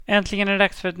Äntligen är det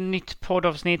dags för ett nytt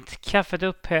poddavsnitt. Kaffet är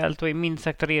upphällt och är minst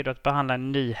sagt redo att behandla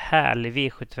en ny härlig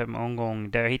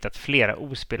V75-omgång där jag hittat flera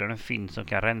ospelade fynd som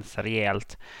kan rensa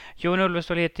rejält. Johan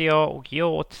Ulvestål heter jag och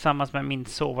jag tillsammans med min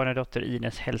sovande dotter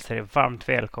Ines hälsar er varmt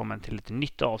välkommen till ett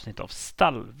nytt avsnitt av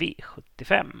Stall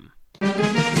V75.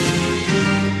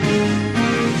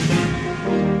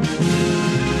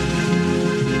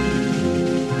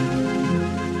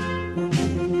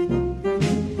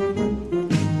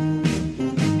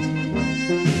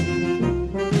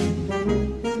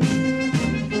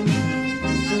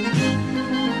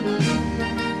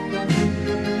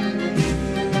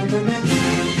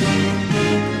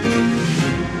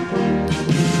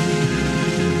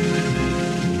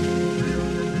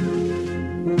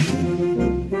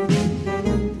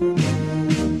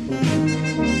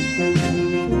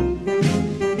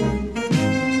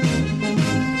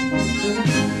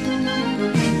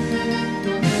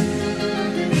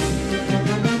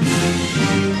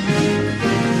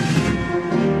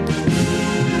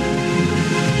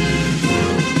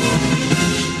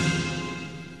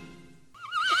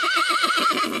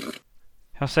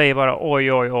 Jag säger bara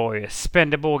oj oj oj,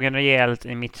 spände bågen rejält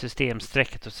i mitt system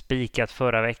sträckat och spikat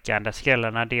förra veckan där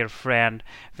skrällarna Dear Friend,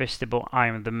 Vesterbo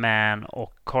I'm the Man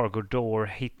och Cargo Door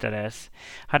hittades.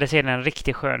 Hade sedan en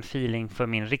riktigt skön feeling för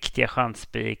min riktiga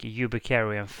chansspik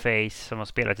Ubicarian Face som var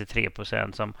spelat till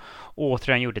 3% som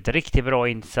återigen gjorde ett riktigt bra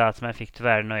insats men fick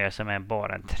tyvärr nöja sig med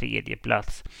bara en tredje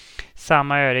plats.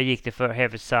 Samma öde gick det för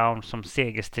Heavy Sound som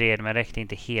segerstred men räckte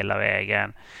inte hela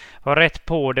vägen. Var rätt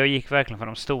på det och gick verkligen för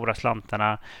de stora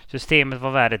slantarna. Systemet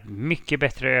var värd ett mycket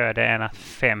bättre öde än att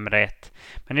 5 rätt.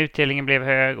 Men utdelningen blev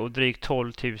hög och drygt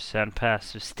 12 000 per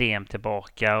system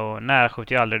tillbaka. Och nära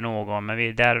skjuter ju aldrig någon, men vi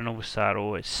är där och nosar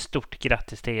och stort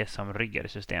grattis till er som ryggade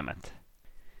systemet.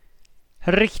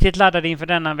 Riktigt laddad inför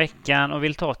denna veckan och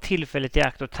vill ta tillfället i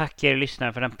akt och tacka er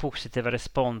lyssnare för den positiva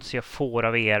respons jag får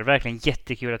av er. Verkligen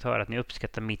jättekul att höra att ni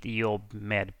uppskattar mitt jobb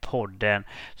med podden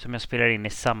som jag spelar in i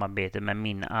samarbete med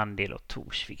Min Andel och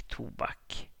Torsvik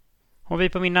Tobak. Och vi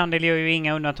på Min Andel gör ju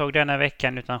inga undantag denna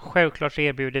veckan utan självklart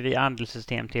erbjuder vi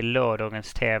andelssystem till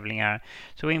lördagens tävlingar.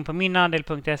 Så gå in på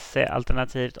minandel.se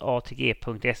alternativt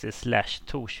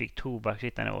atg.se/Torsvik Tobak så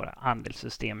hittar ni våra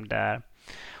andelssystem där.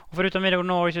 Och förutom mina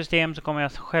ordinarie system så kommer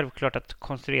jag självklart att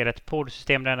konstruera ett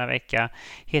poddsystem denna vecka.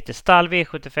 Heter Stall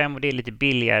V75 och det är lite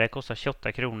billigare, kostar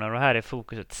 28 kronor och här är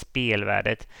fokuset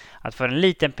spelvärdet. Att för en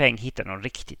liten peng hitta de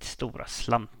riktigt stora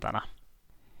slantarna.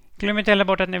 Glöm inte heller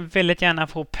bort att ni väldigt gärna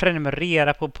får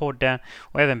prenumerera på podden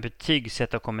och även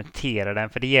betygsätta och kommentera den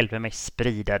för det hjälper mig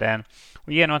sprida den.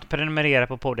 Och genom att prenumerera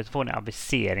på podden får ni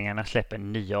aviseringar när jag släpper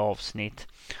nya avsnitt.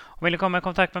 Och vill ni komma i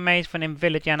kontakt med mig så får ni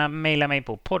väldigt gärna mejla mig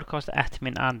på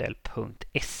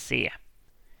podcast@minandel.se.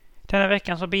 Denna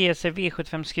veckan så beger sig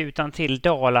V75-skutan till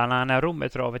Dalarna när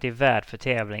Rommetravet är värd för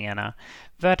tävlingarna.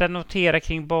 Värt att notera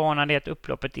kring banan är att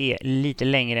upploppet är lite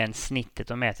längre än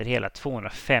snittet och mäter hela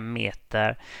 205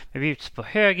 meter. Vi bjuds på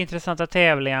högintressanta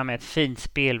tävlingar med ett fint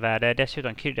spelvärde.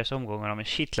 Dessutom kryddas omgången om en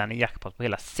kittlande jackpot på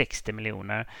hela 60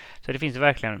 miljoner. Så det finns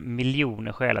verkligen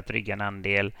miljoner skäl att rygga en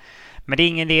andel. Men det är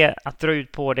ingen idé att dra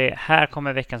ut på det. Här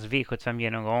kommer veckans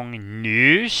V75-genomgång.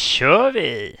 Nu kör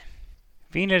vi!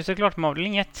 Vi inleder såklart med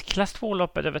avdelning 1, klass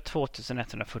 2-loppet över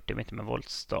 2140 meter med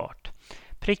voltstart.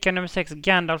 Prickar nummer 6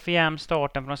 Gandalf Jam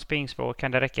starten från springspår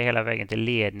kan det räcka hela vägen till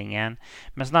ledningen.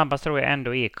 Men snabbast tror jag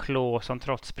ändå är Klå som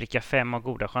trots pricka 5 har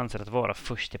goda chanser att vara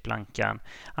först i plankan.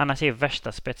 Annars är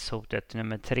värsta spetshotet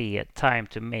nummer 3 Time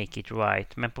to make it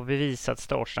right. Men på bevisat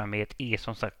startsnabbhet är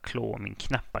som sagt Klå min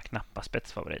knappa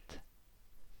spetsfavorit.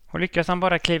 Och lyckas han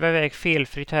bara kliva iväg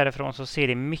felfritt härifrån så ser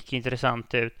det mycket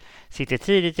intressant ut. Sitter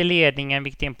tidigt i ledningen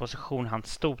vilket är en position han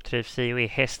stortrivs i och är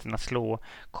hästen att slå.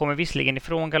 Kommer visserligen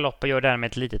ifrån galopp och gör därmed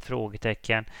ett litet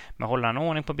frågetecken. Men håller han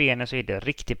ordning på benen så är det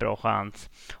riktigt bra chans.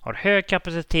 Har hög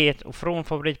kapacitet och från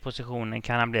favoritpositionen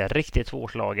kan han bli riktigt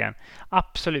svårslagen.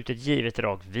 Absolut ett givet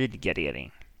drag vid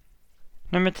gardering.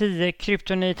 Nummer 10,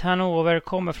 Kryptonit Hanover,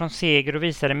 kommer från seger och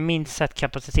visade minst sagt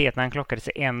kapacitet när han klockade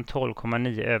sig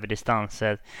 1.12,9 över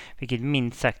distansen, vilket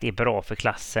minst sagt är bra för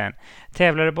klassen.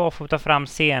 Tävlade barfota fram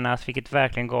senast, vilket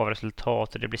verkligen gav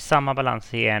resultat och det blir samma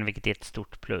balans igen, vilket är ett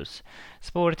stort plus.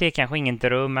 Spåret är kanske ingen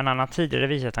dröm, men han har tidigare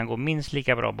visat att han går minst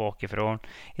lika bra bakifrån.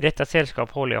 I detta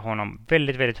sällskap håller jag honom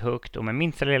väldigt, väldigt högt och med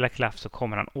minsta lilla klaff så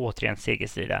kommer han återigen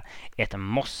segerstrida. Ett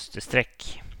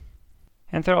måste-streck.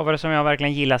 En travare som jag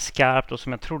verkligen gillar skarpt och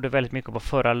som jag trodde väldigt mycket på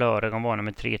förra lördagen var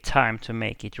nummer 3, Time to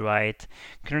Make It Right.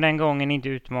 Kunde den gången inte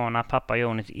utmana pappa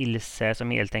Jonis Ilse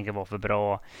som helt enkelt var för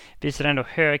bra. Visade ändå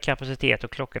hög kapacitet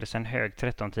och klockades en hög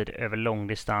 13-tid över lång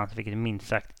distans, vilket minst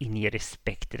sagt inger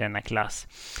respekt i denna klass.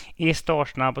 Är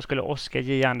startsnabb och skulle Oskar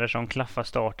J. Andersson klaffa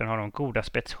starten har de goda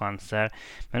spetschanser.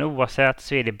 Men oavsett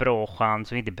så är det bra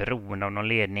chans och inte beroende av någon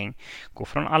ledning. Går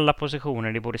från alla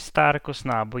positioner, det är både stark och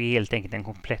snabb och är helt enkelt en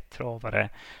komplett travare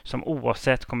som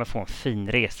oavsett kommer få en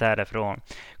fin resa härifrån.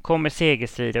 Kommer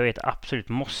segerstrida och är ett absolut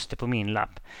måste på min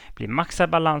lapp. Blir maxad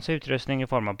balans och utrustning i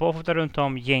form av barfota runt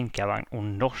om, jänkarvagn och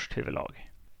norskt huvudlag.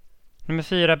 Nummer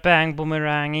 4, Bang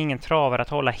Boomerang, är ingen travare att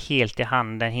hålla helt i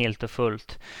handen helt och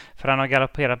fullt. För han har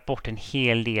galopperat bort en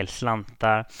hel del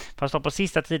slantar. Fast har på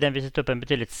sista tiden visat upp en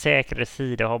betydligt säkrare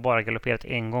sida och har bara galopperat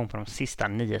en gång på de sista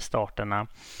 9 starterna.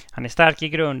 Han är stark i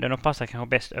grunden och passar kanske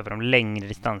bäst över de längre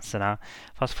distanserna.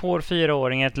 Fast får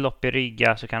 4-åringen ett lopp i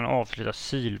rygga så kan han avsluta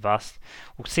sylvast.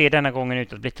 Och ser denna gången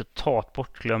ut att bli totalt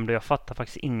bortglömd och jag fattar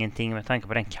faktiskt ingenting med tanke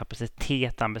på den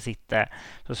kapacitet han besitter.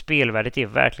 Så spelvärdet är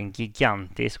verkligen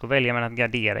gigantiskt och väljer man att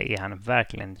gardera är han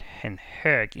verkligen en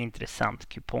högintressant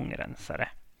kupongrensare.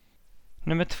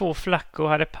 Nummer 2, Flacco,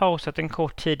 hade pausat en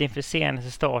kort tid inför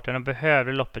senaste starten och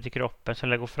behövde loppet i kroppen så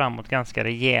lär gå framåt ganska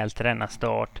rejält till denna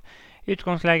start.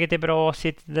 Utgångsläget är bra,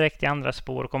 sitter direkt i andra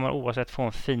spår och kommer oavsett få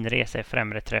en fin resa i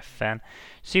främre träffen.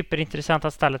 Superintressant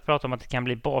att stallet pratar om att det kan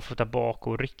bli barfota bak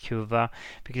och ryckhuva,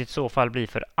 vilket i så fall blir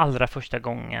för allra första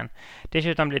gången.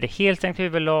 Dessutom blir det helt stängt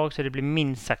huvudlag så det blir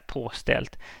minst sagt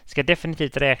påställt. Ska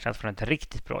definitivt räknas från ett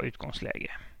riktigt bra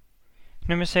utgångsläge.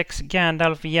 Nummer 6,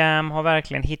 Gandalf Jam, har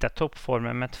verkligen hittat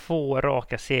toppformen med 2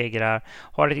 raka segrar.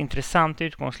 Har ett intressant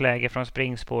utgångsläge från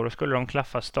springspår och skulle de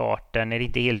klaffa starten är det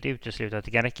inte helt uteslutet att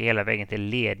det kan räcka hela vägen till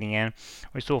ledningen.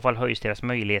 Och i så fall höjs deras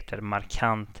möjligheter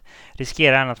markant.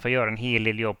 Riskerar annars få göra en hel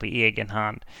del jobb på egen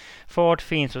hand. Fart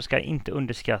finns och ska inte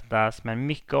underskattas, men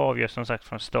mycket avgörs som sagt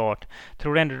från start.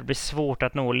 Tror ändå det blir svårt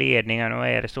att nå ledningen och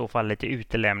är i så fall lite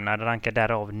utelämnad. Rankar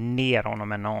därav ner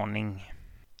honom en aning.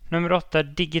 Nummer 8,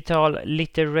 Digital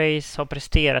Little Race, har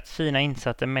presterat fina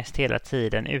insatser mest hela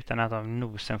tiden utan att ha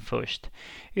nosen först.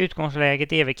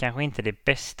 Utgångsläget är väl kanske inte det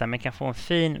bästa men kan få en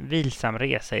fin, vilsam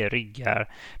resa i ryggar.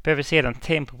 Behöver sedan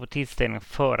tempo på tillställningen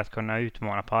för att kunna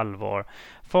utmana på allvar.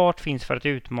 Fart finns för att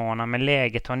utmana men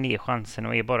läget tar ner chansen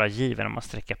och är bara given om man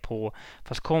sträcker på.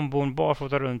 Fast kombon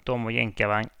barfota runt om och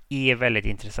jänkarvagn är väldigt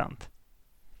intressant.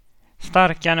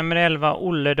 Starka nummer 11,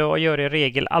 Olledå, gör i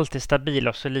regel alltid stabila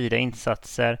och solida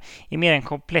insatser. Är mer en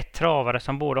komplett travare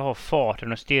som både har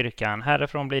farten och styrkan.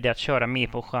 Härifrån blir det att köra mer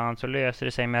på chans och löser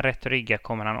det sig med rätt rygga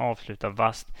kommer han avsluta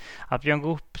vast. Att Björn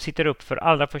Goop sitter upp för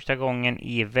allra första gången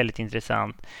är väldigt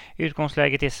intressant.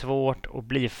 Utgångsläget är svårt och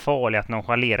blir farligt att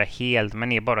nonchalera helt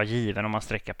men är bara given om man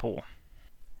sträcker på.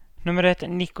 Nummer 1,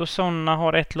 Nico Sonna,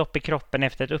 har ett lopp i kroppen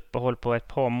efter ett uppehåll på ett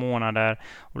par månader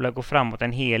och lär gå framåt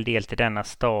en hel del till denna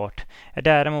start. Är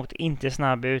däremot inte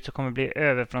snabb ut så kommer bli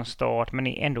över från start men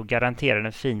är ändå garanterad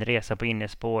en fin resa på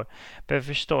innespår. Behöver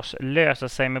förstås lösa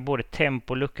sig med både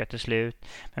tempo och lucka till slut,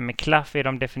 men med klaff är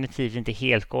de definitivt inte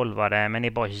helt golvade men är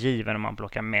bara given om man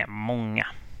plockar med många.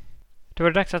 Då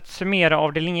är det dags att summera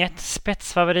avdelning 1.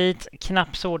 Spetsfavorit,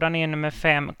 knapp sådan är nummer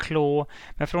 5, Claw.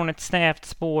 Men från ett snävt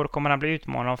spår kommer han bli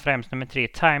utmanad av främst nummer 3,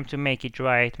 Time to Make It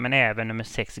Right, men även nummer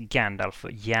 6, Gandalf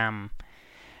Jam.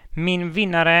 Min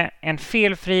vinnare, en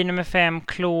felfri nummer 5,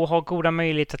 Claw, har goda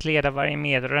möjligheter att leda varje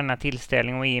meter av denna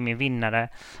tillställning och är min vinnare.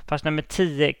 Fast nummer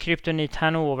 10, Kryptonit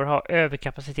Hanover, har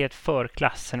överkapacitet för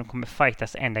klassen och kommer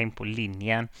fightas ända in på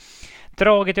linjen.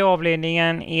 Draget i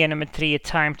avledningen är nummer 3,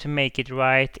 Time to Make It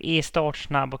Right, är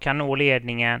startsnabb och kan nå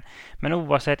ledningen, men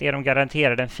oavsett är de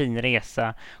garanterade en fin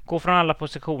resa, går från alla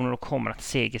positioner och kommer att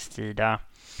segerstrida.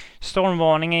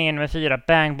 Stormvarningen är nummer 4,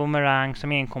 Bang Boomerang,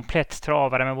 som är en komplett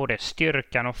travare med både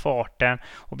styrkan och farten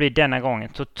och blir denna gången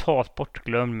totalt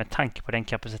bortglömd med tanke på den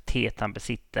kapacitet han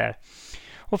besitter.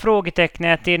 Och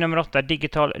frågetecknet är nummer 8,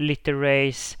 Digital Little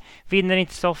Race. Vinner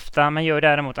inte så ofta men gör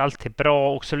däremot alltid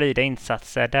bra och solida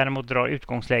insatser. Däremot drar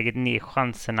utgångsläget ner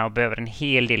chanserna och behöver en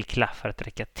hel del klaff för att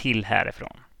räcka till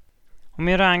härifrån. Och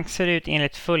min rank ser ut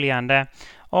enligt följande: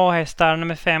 A-hästar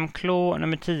nummer 5, Claw,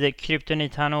 nummer 10,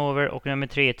 Kryptonit Hanover och nummer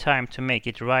 3, Time to Make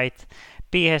It Right.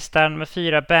 B-hästar nummer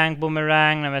 4, Bang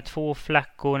Boomerang, nummer 2,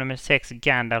 Flacco, nummer 6,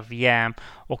 Gandalf Jam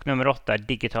och nummer 8,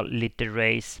 Digital Little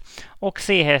Race. Och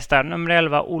C-hästar nummer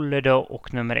 11, Olledå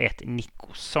och nummer 1,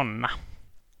 Nico Sonna.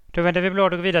 Då vänder vi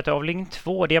bladet och vidare till avdelning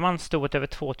 2, diamantstoet över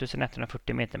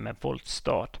 2140 meter med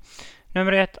voltstart.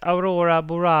 Nummer 1, Aurora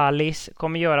Borealis,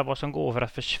 kommer göra vad som går för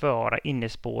att försvara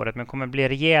innespåret men kommer bli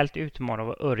rejält utmanad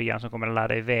av Örjan som kommer att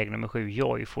ladda iväg nummer 7,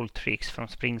 Joyful Tricks från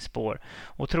springspår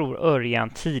och tror Örjan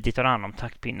tidigt tar hand om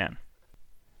taktpinnen.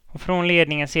 Och från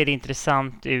ledningen ser det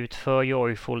intressant ut för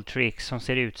Joyful Tricks som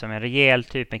ser ut som en rejäl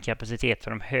typ med kapacitet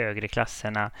för de högre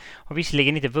klasserna. Har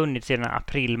visserligen inte vunnit sedan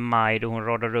april-maj då hon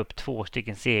radade upp 2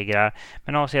 stycken segrar,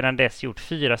 men har sedan dess gjort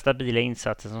 4 stabila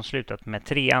insatser som slutat med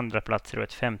 3 andra platser och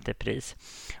ett 5:e pris.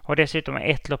 Har dessutom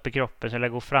ett lopp i kroppen som lär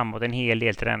gå framåt en hel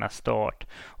del till denna start.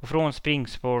 Och från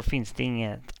springspår finns det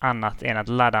inget annat än att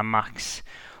ladda max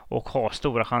och har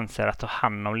stora chanser att ta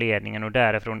hand om ledningen och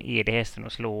därifrån är det hästen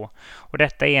att slå. Och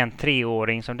detta är en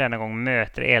 3-åring som denna gång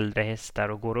möter äldre hästar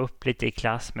och går upp lite i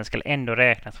klass men ska ändå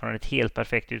räknas från ett helt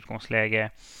perfekt utgångsläge.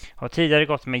 Har tidigare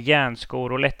gått med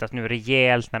järnskor och lättas nu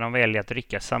rejält när de väljer att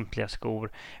rycka samtliga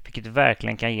skor, vilket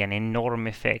verkligen kan ge en enorm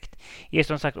effekt. Är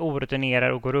som sagt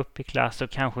orutinerad och går upp i klass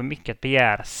och kanske mycket att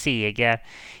begära seger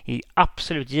är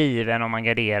absolut given om man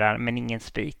garderar men ingen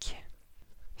spik.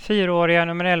 4-åriga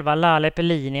nummer 11 Lale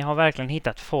Pellini har verkligen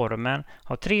hittat formen,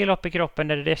 har 3 lopp i kroppen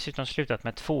där det dessutom slutat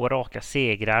med 2 raka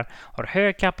segrar, har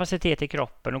hög kapacitet i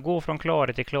kroppen och går från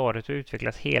klarhet till klarhet och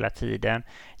utvecklas hela tiden.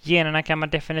 Generna kan man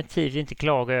definitivt inte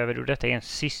klaga över då detta är en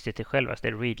syster till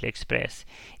självaste Ridley Express.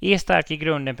 Är stark i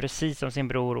grunden precis som sin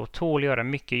bror och tål göra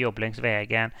mycket jobb längs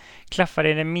vägen. Klaffar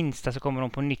det minsta så kommer hon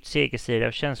på nytt segersida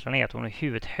och känslan är att hon är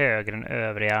huvudet högre än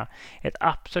övriga. Ett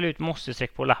absolut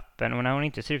måste-streck på lappen och när hon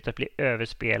inte ser ut att bli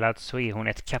överspelad så är hon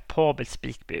ett kapabelt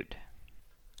spikbud.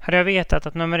 Hade jag vetat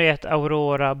att nummer 1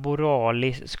 Aurora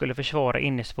Borealis skulle försvara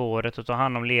innespåret och ta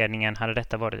hand om ledningen hade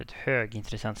detta varit ett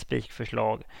högintressant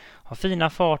spikförslag. Har fina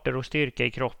farter och styrka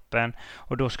i kroppen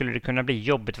och då skulle det kunna bli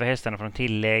jobbigt för hästarna från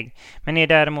tillägg. Men är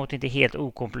däremot inte helt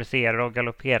okomplicerad och har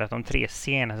galopperat de 3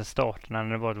 senaste starterna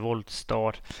när det var ett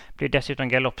voltstart. Blir dessutom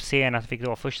galopp senast vilket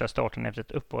var första starten efter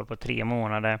ett uppehåll på 3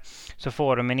 månader. Så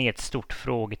formen är ett stort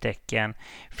frågetecken.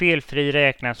 Felfri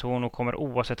räknas hon och kommer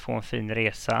oavsett få en fin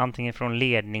resa antingen från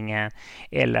ledningen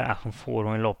eller att hon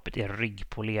får loppet i rygg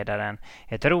på ledaren.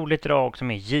 Ett roligt drag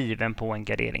som är given på en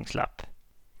garderingslapp.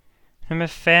 Nummer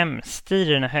 5,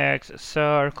 Stirenhögs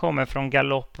Sir kommer från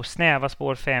galopp och snäva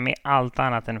spår 5 är allt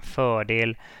annat än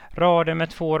fördel. Raden med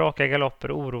 2 raka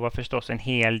galopper oroar förstås en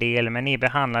hel del men är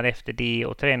behandlad efter det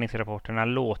och träningsrapporterna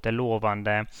låter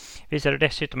lovande. Visar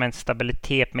dessutom en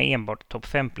stabilitet med enbart topp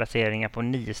 5-placeringar på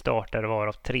 9 starter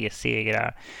varav 3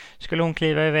 segrar. Skulle hon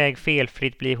kliva iväg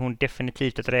felfritt blir hon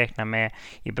definitivt att räkna med.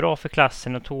 Är bra för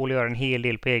klassen och tål göra en hel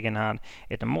del på egen hand.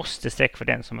 Ett måste-streck för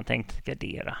den som har tänkt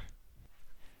gardera.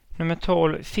 Nummer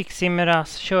 12, Fixie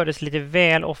Miraz kördes lite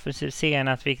väl offensivt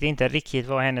senast vilket inte riktigt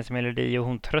var hennes melodi och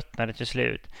hon tröttnade till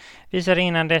slut. Visade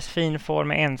innan dess fin form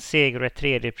med en seger och ett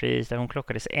 3:e pris där hon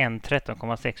klockades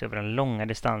 1:13,6 över den långa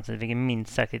distansen vilket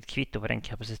minst sagt är ett kvitto på den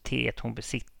kapacitet hon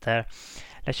besitter.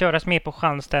 Lär köras med på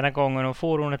chans denna gången och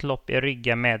får hon ett lopp i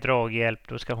ryggen med draghjälp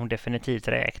då ska hon definitivt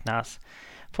räknas.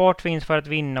 Fart finns för att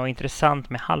vinna och intressant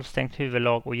med halvstängt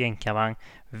huvudlag och jänkarvagn.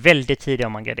 Väldigt tidigt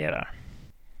om man garderar.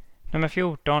 Nummer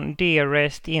 14,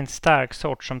 Dearest är en stark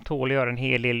sort som tål göra en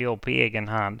hel del jobb på egen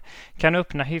hand. Kan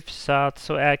öppna hyfsat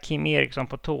så är Kim Eriksson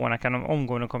på tårna kan de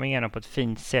omgående komma igenom på ett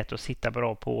fint sätt och sitta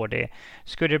bra på det.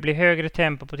 Skulle det bli högre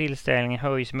tempo på tillställningen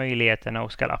höjs möjligheterna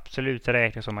och ska absolut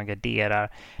räknas som man garderar.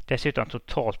 Dessutom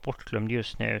totalt bortglömd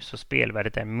just nu så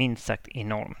spelvärdet är minst sagt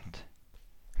enormt.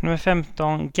 Nummer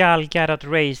 15, Gal Gadot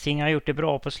Racing har gjort det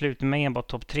bra på slutet med enbart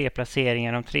topp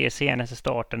 3-placeringar de 3 senaste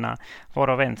starterna,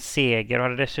 varav en seger och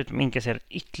hade dessutom inkasserat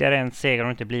ytterligare en seger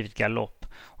och inte blivit galopp.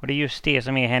 Och det är just det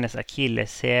som är hennes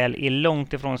akilleshäl, är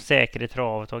långt ifrån säker i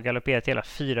travet och har galopperat hela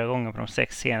 4 gånger på de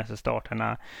 6 senaste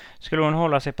starterna. Skulle hon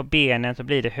hålla sig på benen så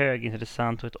blir det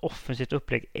högintressant och ett offensivt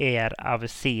upplägg är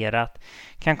aviserat.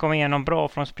 Kan komma igenom bra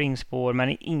från springspår men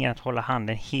är ingen att hålla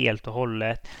handen helt och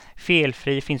hållet.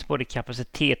 Felfri finns både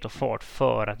kapacitet och fart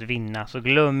för att vinna så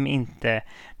glöm inte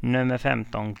nummer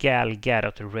 15 Gal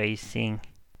Gadot Racing.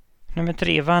 Nummer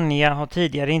 3 Vanja har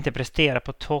tidigare inte presterat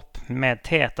på topp med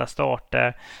täta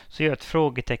starter så gör ett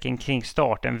frågetecken kring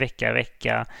starten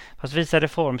vecka. Fast visade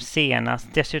form senast,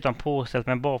 dessutom påställt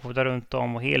med barfota runt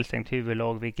om och helstängt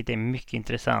huvudlag vilket är mycket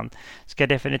intressant. Ska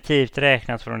definitivt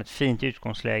räknas från ett fint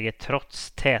utgångsläge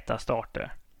trots täta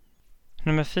starter.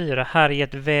 Nummer 4,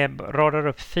 Harriet Webb, radar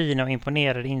upp fina och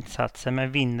imponerade insatser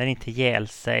men vinner inte ihjäl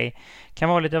sig. Kan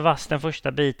vara lite vass den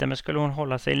första biten, men skulle hon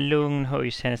hålla sig lugn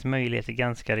höjs hennes möjligheter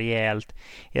ganska rejält.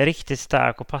 Är riktigt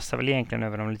stark och passar väl egentligen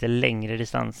över de lite längre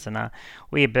distanserna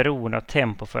och är beroende av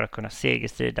tempo för att kunna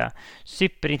segerstrida.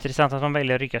 Superintressant att hon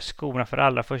väljer att rycka skorna för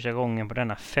allra första gången på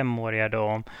denna 5-åriga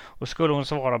dam, och skulle hon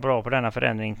svara bra på denna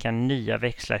förändring kan nya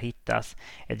växlar hittas.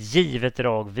 Ett givet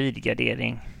drag vid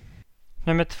gardering.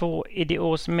 Nummer 2,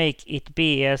 Idios Make It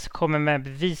BS, kommer med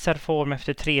bevisad form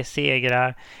efter 3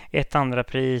 segrar, ett andra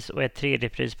pris och ett tredje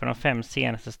pris på de 5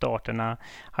 senaste starterna.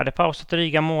 Hade pausat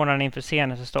dryga månaden inför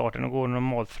senaste starten och går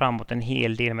normalt framåt en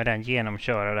hel del med den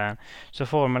genomköraren, så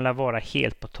formen lär vara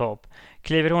helt på topp.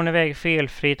 Kliver hon iväg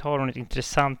felfritt har hon ett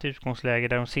intressant utgångsläge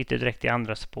där hon sitter direkt i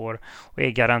andra spår och är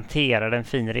garanterad en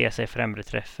fin resa i främre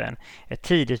träffen. Ett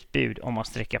tidigt bud om man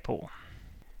sträcker på.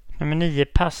 Nummer 9,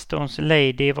 Pastons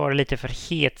Lady, var lite för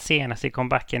het senast i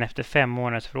comebacken efter 5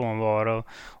 månaders frånvaro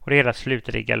och redan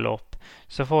slutade i galopp.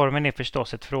 Så formen är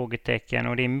förstås ett frågetecken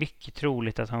och det är mycket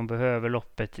troligt att hon behöver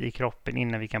loppet i kroppen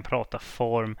innan vi kan prata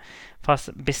form.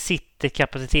 Fast besitter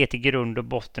kapacitet i grund och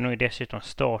botten och är dessutom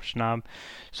startsnabb,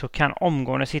 så kan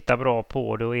omgående sitta bra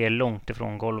på det och är långt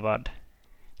ifrån golvad.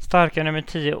 Starka nummer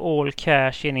 10, All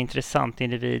Cash, är en intressant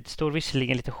individ. Står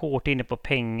visserligen lite hårt inne på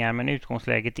pengar, men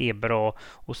utgångsläget är bra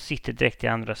och sitter direkt i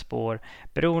andra spår.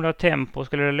 Beroende av tempo,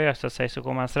 skulle det lösa sig så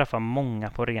kommer man straffa många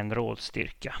på ren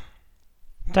rådstyrka.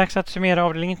 Dags att summera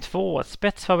avdelning 2.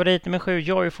 Spetsfavorit nummer 7,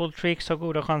 Joyful Tricks, har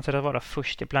goda chanser att vara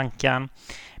först i plankan.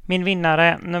 Min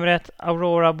vinnare, nummer 1,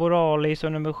 Aurora Borealis,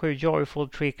 och nummer 7, Joyful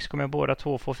Tricks, kommer båda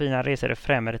två få fina resor i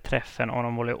främre träffen om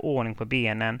de håller ordning på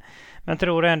benen. Men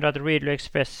tror ändå att Ridley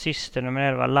Express syster nummer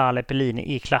 11, Lale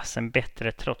Pellini, är klassen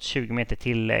bättre trots 20 meter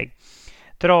tillägg.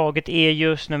 Draget är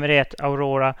just nummer 1,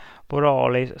 Aurora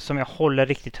Borealis, som jag håller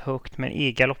riktigt högt men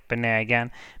är galoppbenägen.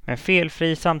 Men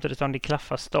felfri samtidigt som det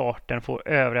klaffar starten får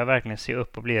övriga verkligen se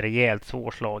upp och bli rejält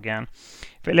svårslagen.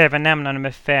 Vill även nämna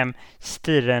nummer 5,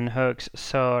 Stirenhögs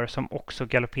Sir, som också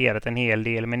galopperat en hel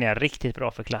del men är riktigt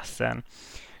bra för klassen.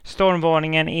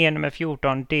 Stormvarningen är nummer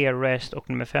 14, Dear Rest, och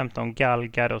nummer 15, Gal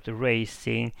Gadot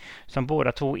Racing, som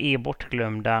båda två är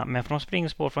bortglömda, men från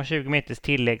springspår från 20 meters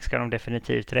tillägg ska de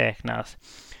definitivt räknas.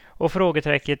 Och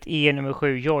frågeträcket är nummer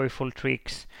 7, Joyful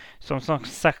Tricks, som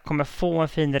sagt kommer få en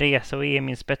fin resa och är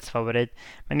min spetsfavorit,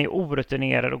 men är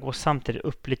orutinerad och går samtidigt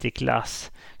upp lite i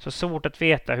klass, så svårt att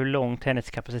veta hur långt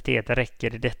hennes kapacitet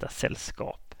räcker i detta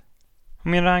sällskap.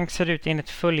 Min rank ser ut enligt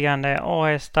följande: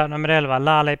 A-hästar nummer 11,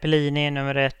 Lale Pellini,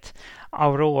 nummer 1,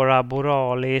 Aurora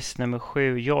Borealis, nummer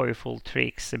 7, Joyful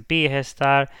Tricks.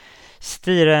 B-hästar,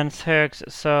 Stirenhögs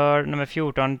Sir, nummer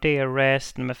 14, Dear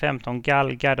Rest, nummer 15,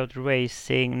 Gal Gadot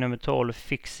Racing, nummer 12,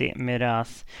 Fixie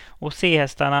Miraz. Och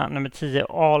C-hästarna, nummer 10,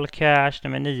 All Cash,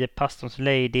 nummer 9, Pastons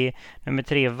Lady, nummer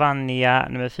 3, Vanja,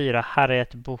 nummer 4,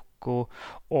 Harriet Boko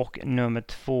och nummer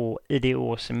 2,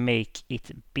 Idios Make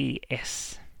It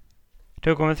BS.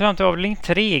 Då kommer vi fram till avdelning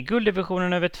 3,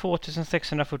 gulddivisionen över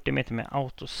 2640 meter med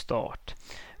autostart.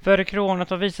 Före Kronos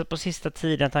har visat på sista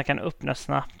tiden att han kan öppna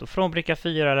snabbt, och från bricka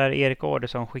 4 där Erik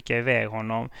Adelsson skickar iväg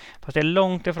honom. Fast det är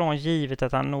långt ifrån givet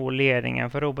att han når ledningen,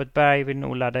 för Robert Berg vill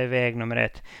nog ladda iväg nummer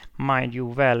 1, Mind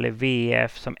You Valley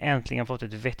VF, som äntligen fått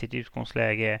ett vettigt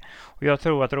utgångsläge. Och jag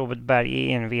tror att Robert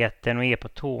Berg är enveten och är på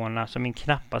tårna, så min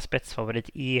knappa spetsfavorit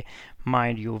är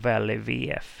Mind You Valley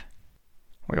VF.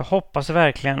 Och jag hoppas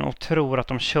verkligen och tror att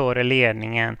de kör i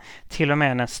ledningen. Till och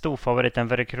med när storfavoriten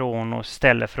Verikronos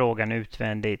ställer frågan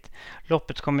utvändigt.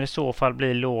 Loppet kommer i så fall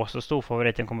bli låst och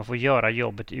storfavoriten kommer få göra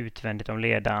jobbet utvändigt om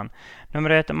ledaren. Nummer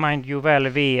 1, Mind You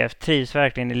Valley VF, trivs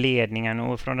verkligen i ledningen,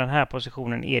 och från den här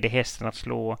positionen är det hästen att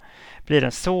slå. Blir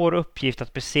en svår uppgift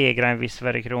att besegra en viss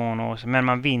Verikronos, men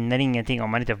man vinner ingenting om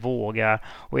man inte vågar,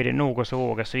 och är det någon som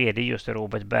vågar så är det just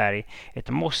Robert Berg. Ett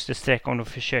måste-streck om de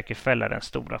försöker fälla den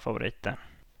stora favoriten.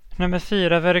 Nummer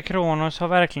 4, Verikronos, har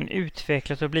verkligen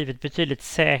utvecklats och blivit betydligt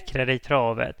säkrare i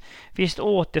travet. Visst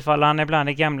återfaller han ibland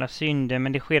i gamla synder,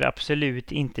 men det sker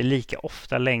absolut inte lika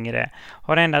ofta längre.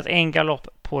 Har endast en galopp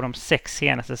på de 6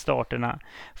 senaste starterna.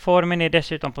 Formen är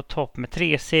dessutom på topp med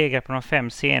 3 segrar på de 5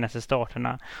 senaste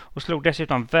starterna och slog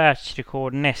dessutom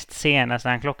världsrekord näst senast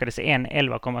när han klockades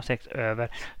 1:11,6 över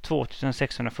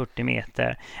 2640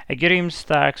 meter. Är grymt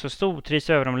stark, så stortrivs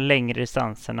över de längre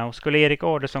distanserna, och skulle Erik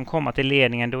Adelsson komma till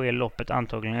ledningen då är loppet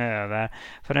antagligen över.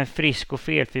 För en frisk och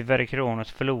felfri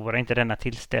Verikronos förlorar inte denna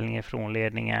tillställning från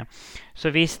ledningen. Så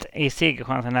visst är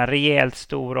segerchanserna rejält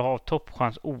stor och har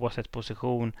toppchans oavsett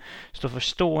position. Så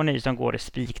förstår ni som går i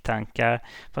spiktankar.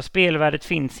 För spelvärdet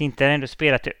finns inte, ändå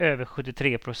spelat till över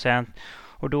 73%.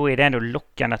 och då är det ändå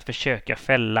lockande att försöka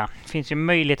fälla. Det finns ju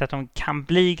möjlighet att de kan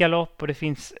bli galopp och det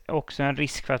finns också en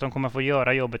risk för att de kommer få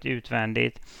göra jobbet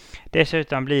utvändigt.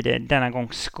 Dessutom blir det denna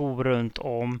gång skor runt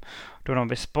om då de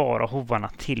vill spara hovarna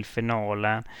till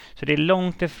finalen. Så det är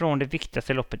långt ifrån det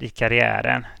viktigaste loppet i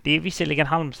karriären. Det är visserligen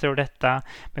Halmstad detta,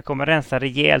 men kommer rensa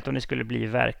rejält om det skulle bli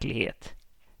verklighet.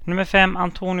 Nummer 5,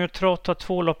 Antonio Trott, har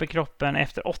 2 lopp i kroppen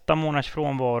efter 8 månaders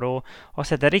frånvaro. Har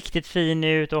sett riktigt fin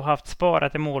ut och haft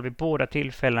sparat i mål vid båda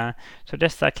tillfällen. Så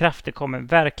dessa krafter kommer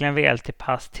verkligen väl till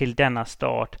pass till denna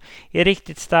start. Är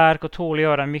riktigt stark och tål att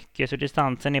göra mycket, så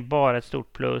distansen är bara ett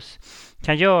stort plus.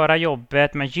 Kan göra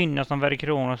jobbet, men gynnas som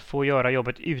Verikronos får göra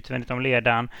jobbet utvändigt om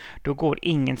ledaren. Då går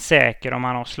ingen säker om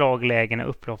han har slaglägen när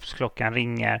upploppsklockan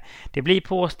ringer. Det blir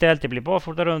påställt, det blir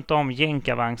barfota runt om,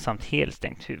 jänkarvagn samt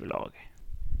helstängt huvudlag.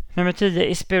 Nummer 10,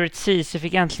 i Spirit Seas,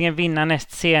 fick äntligen vinna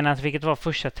näst senast, vilket var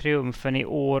första triumfen i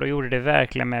år och gjorde det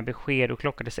verkligen med besked och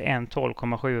klockade sig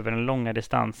 1:12,7 över den långa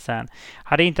distansen.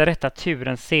 Hade inte rättat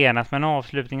turen senast, men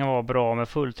avslutningen var bra med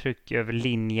full tryck över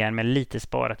linjen med lite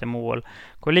sparat i mål.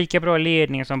 Går lika bra i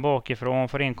ledningen som bakifrån,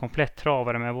 får en komplett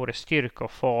travare med både styrka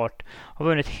och fart. Har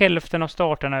vunnit hälften av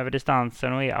starterna över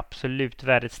distansen och är absolut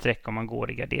värd ett streck om man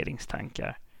går i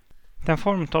garderingstankar. Den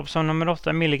formtopp som nummer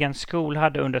 8 Milligan School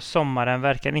hade under sommaren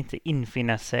verkar inte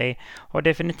infinna sig. Har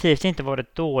definitivt inte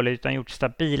varit dålig utan gjort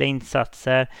stabila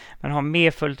insatser, men har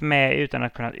mer följt med utan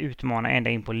att kunna utmana ända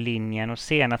in på linjen, och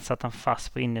senast satt han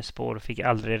fast på innespår och fick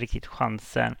aldrig riktigt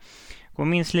chansen. Går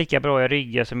minst lika bra i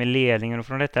ryggar som i ledningen, och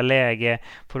från detta läge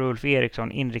får Ulf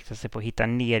Eriksson inrikta sig på att hitta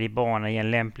ner i banan i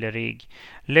en lämplig rygg.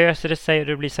 Löser det sig och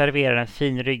det blir serverad en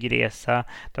fin ryggresa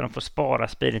där de får spara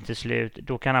speeden till slut,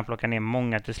 då kan han plocka ner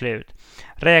många till slut.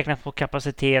 Räknat på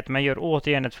kapacitet, men gör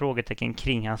återigen ett frågetecken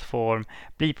kring hans form.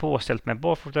 Blir påställt med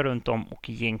barfota runt om och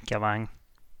jänkarvagn.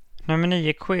 Nummer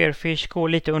 9, Queerfish, går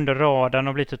lite under radarn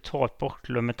och blir totalt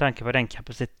bortglömd med tanke på den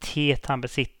kapacitet han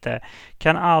besitter.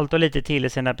 Kan allt och lite till i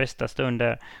sina bästa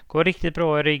stunder. Går riktigt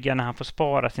bra i ryggen när han får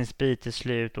spara sin speed till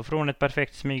slut, och från ett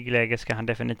perfekt smygläge ska han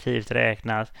definitivt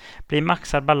räknas. Blir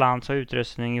maxad balans och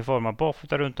utrustning i form av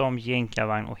barfota runt om,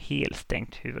 jänkarvagn och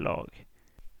helstängt huvudlag.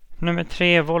 Nummer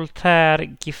 3, Voltaire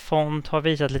Giffont, har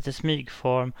visat lite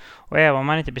smygform, och även om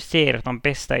man inte besegrat de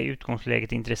bästa i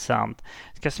utgångsläget intressant.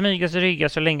 Ska smygas och rygga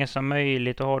så länge som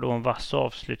möjligt och har då en vass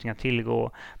avslutning att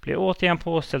tillgå. Blir återigen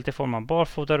påställt i form av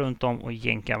barfota runt om och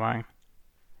jänkarvagn.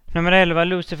 Nummer 11,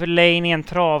 Lucifer Lane, är en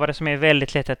travare som är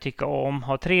väldigt lätt att tycka om.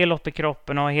 Har 3 lopp i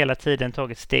kroppen och har hela tiden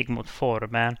tagit steg mot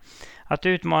formen. Att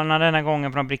utmana denna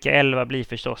gången från bricka 11 blir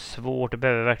förstås svårt och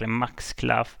behöver verkligen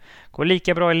maxklaff. Går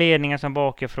lika bra i ledningen som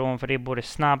bakifrån, för det är både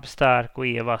snabb, stark och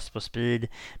är vass på speed.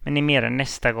 Men är mer än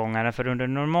nästa gångare, för under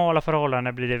normala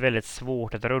förhållanden blir det väldigt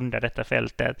svårt att runda detta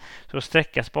fältet. Så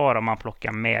sträckas bara om man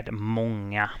plockar med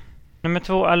många. Nummer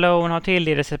 2, Alone, har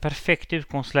tilldelats ett perfekt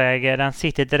utgångsläge. Den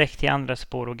sitter direkt i andra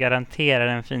spår och garanterar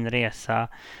en fin resa.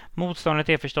 Motståndet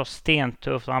är förstås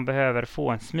stentufft och han behöver få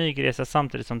en smygresa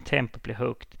samtidigt som tempot blir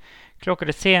högt.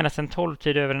 Klockade senast en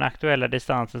 12-tid över den aktuella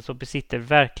distansen, så besitter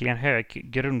verkligen hög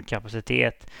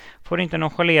grundkapacitet. Får inte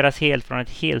nonchaleras helt från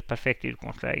ett helt perfekt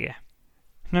utgångsläge.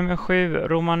 Nummer 7,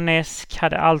 Romanesk,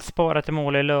 hade allt sparat i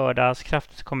mål i lördags.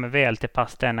 Kraften kommer väl till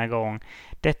pass denna gång.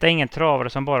 Detta är ingen travare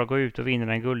som bara går ut och vinner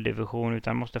en gulddivision,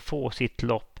 utan måste få sitt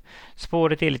lopp.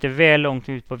 Spåret är lite väl långt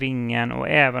ut på vingen, och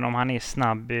även om han är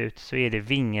snabb ut så är det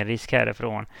vingelrisk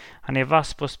härifrån. Han är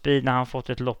vass på speed när han fått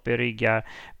ett lopp i ryggar.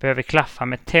 Behöver klaffa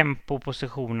med tempo och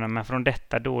positioner, men från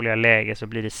detta dåliga läge så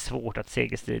blir det svårt att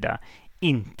segerstrida.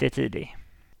 Inte tidig.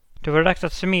 Då var det dags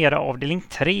att summera avdelning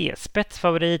 3.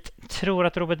 Spetsfavorit, tror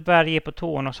att Robert Berg är på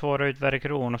tårna och svarar ut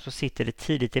Verikronos, och sitter det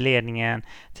tidigt i ledningen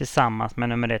tillsammans med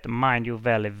nummer 1 Mind You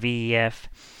Valley VF.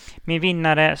 Min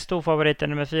vinnare, storfavoriten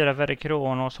nummer 4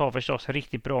 Verikronos, har förstås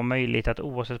riktigt bra möjlighet att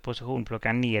oavsett position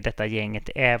plocka ner detta gänget,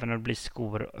 även om det blir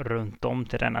skor runt om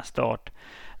till denna start.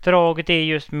 Draget är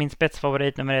just min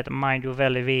spetsfavorit nummer 1 Mind You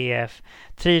Valley VF.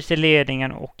 Trivs i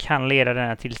ledningen och kan leda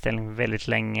denna tillställning väldigt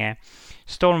länge.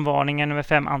 Stormvarningen nummer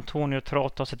 5 Antonio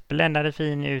Trott har sett bländande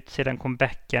fin ut sedan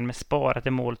comebacken med sparat i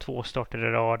mål 2 starter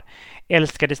i rad.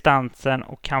 Älskar distansen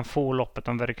och kan få loppet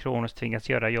om Verikronos tvingas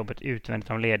göra jobbet utvändigt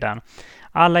om ledaren.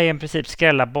 Alla är i princip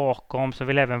skrälla bakom, så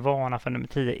vill även varna för nummer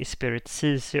 10 i Spirit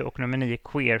Seas och nummer 9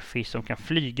 Queerfish som kan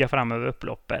flyga fram över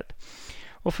upploppet.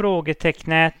 Och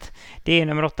frågetecknet, det är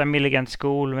nummer 8 Milligan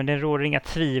School, men det råder inga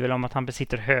tvivel om att han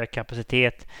besitter hög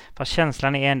kapacitet, fast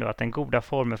känslan är ändå att den goda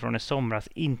formen från i somras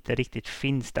inte riktigt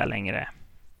finns där längre.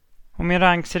 Och min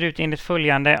rank ser ut enligt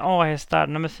följande: A-hästar,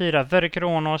 nummer 4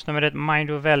 Verikronos, nummer 1 Mind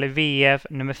You Valley VF,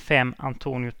 nummer 5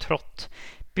 Antonio Trott.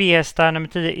 B-hästar nummer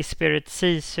 10 i Spirit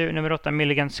Sisu, nummer 8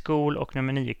 Milligan School och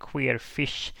nummer 9 Queer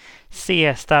Fish.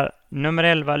 C-hästar nummer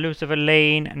 11 Lucifer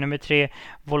Lane, nummer 3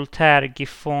 Voltaire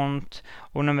Giffont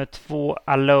och nummer 2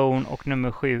 Alone och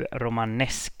nummer 7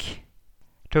 Romanesk.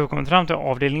 Då har vi kommit fram till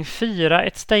avdelning 4,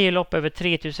 ett stejlopp över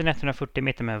 3140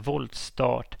 meter med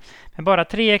voltstart. Med bara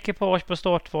 3 ekipage på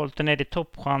startvolten är det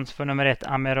toppchans för nummer 1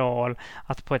 Amiral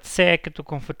att på ett säkert och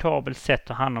komfortabelt sätt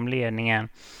ta hand om ledningen.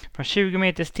 Från 20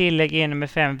 meters tillägg är nummer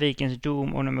 5 Vikings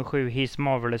Doom och nummer 7 His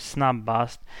Marvelous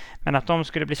snabbast. Men att de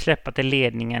skulle bli släppa till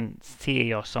ledningen ser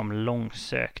jag som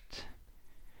långsökt.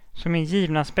 Så min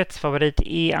givna spetsfavorit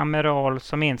är Amiral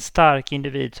som är en stark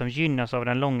individ som gynnas av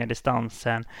den långa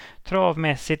distansen.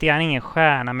 Travmässigt är han ingen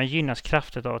stjärna men gynnas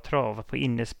kraftigt av trav på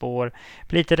innespår.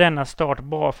 Blir till denna start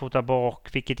barfota bak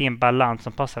vilket är en balans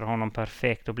som passar honom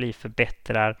perfekt och blir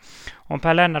förbättrad. Om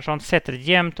Per Lennartsson sätter ett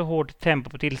jämnt och hårt tempo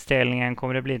på tillställningen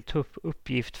kommer det bli en tuff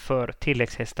uppgift för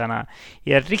tilläggshästarna.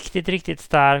 Är riktigt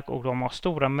stark och de har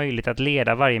stora möjligheter att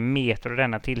leda varje meter av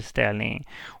denna tillställning.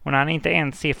 Och när han inte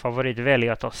ens är favorit väljer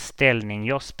jag att ta ställning.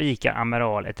 Jag spikar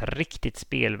Amiral, ett riktigt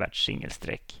spelvärt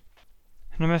singelsträck.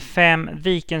 Nummer 5,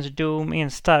 Vikens Doom, är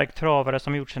en stark travare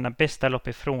som gjort sina bästa lopp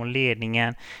ifrån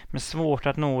ledningen. Men svårt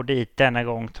att nå dit denna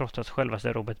gång trots att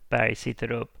självaste Robert Berg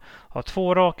sitter upp. Har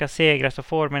 2 raka segrar så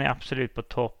formen är absolut på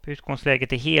topp.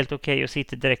 Utgångsläget är helt okej och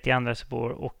sitter direkt i andra spår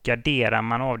och garderar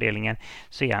man avdelningen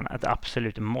så är han ett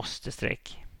absolut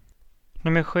måste-streck.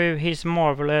 Nummer 7, His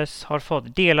Marvelous, har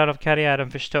fått delar av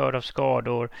karriären förstörd av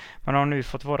skador. Man har nu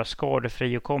fått vara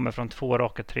skadefri och kommer från 2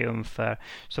 raka triumfer.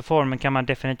 Så formen kan man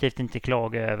definitivt inte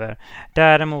klaga över.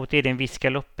 Däremot är det en viss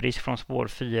galopprisk från spår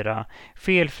 4.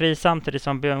 Felfri samtidigt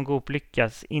som Björn Goop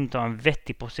lyckas inta en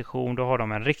vettig position. Då har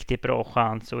de en riktigt bra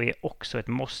chans och är också ett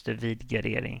måste vid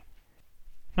gardering.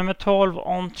 Nummer 12,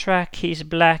 On Track, He's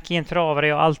Black, är en travare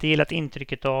jag alltid gillat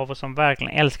intrycket av och som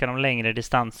verkligen älskar de längre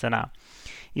distanserna.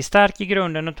 Är stark i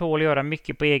grunden och tål göra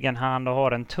mycket på egen hand och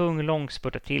har en tung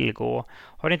långspurt att tillgå.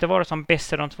 Har inte varit som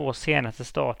bäst i de 2 senaste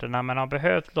starterna men har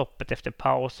behövt loppet efter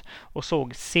paus och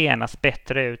såg senast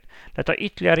bättre ut. Det tar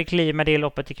ytterligare kliv med det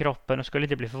loppet i kroppen och skulle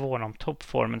inte bli förvånad om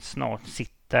toppformen snart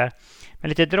sitter. Med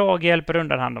lite draghjälp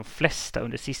rundar han de flesta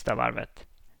under sista varvet.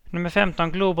 Nummer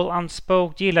 15, Global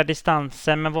Unspoked, gillar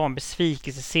distansen men var en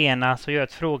besvikelse senast och gör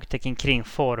ett frågetecken kring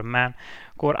formen.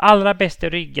 Går allra bäst i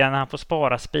ryggen när han får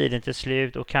spara speeden till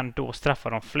slut och kan då straffa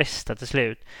de flesta till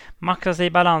slut. Maxar sig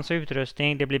i balans och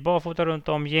utrustning, det blir barfota runt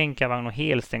om, jänkarvagn och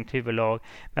helstängt huvudlag.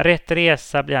 Med rätt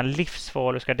resa blir han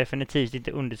livsfarlig och ska definitivt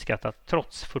inte underskattas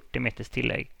trots 40 meters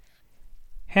tillägg.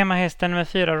 Hemmahästen nummer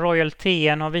 4 Royal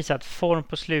TN har visat form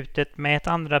på slutet med ett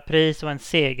andra pris och en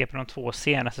seger på de 2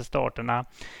 senaste starterna.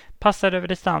 Passar över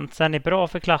distansen, är bra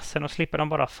för klassen och slipper de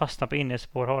bara fastna på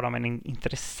innespår har de en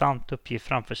intressant uppgift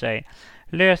framför sig.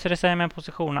 Löser det sig med en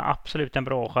position är absolut en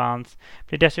bra chans.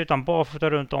 Blir dessutom barfota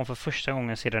runt om för första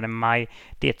gången sedan i maj.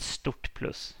 Det är ett stort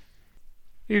plus.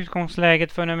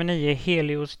 Utgångsläget för nummer 9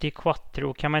 Helios Di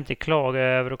Quattro kan man inte klaga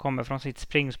över och kommer från sitt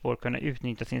springspår kunna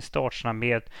utnyttja sin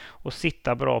startsnabbhet och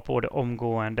sitta bra på det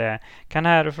omgående. Kan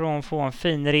härifrån få en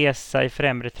fin resa i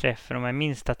främre träffen och med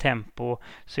minsta tempo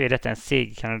så är detta en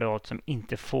segerkandidat som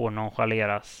inte får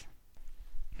nonchaleras.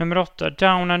 Nummer 8,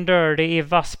 Down and Dirty, är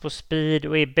vass på speed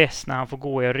och är bäst när han får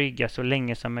gå i rygga så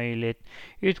länge som möjligt.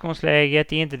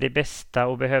 Utgångsläget är inte det bästa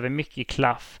och behöver mycket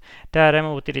klaff.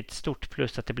 Däremot är det ett stort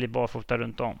plus att det blir barfota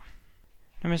runt om.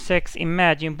 Nummer 6,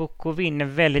 Imagine Boko vinner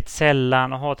väldigt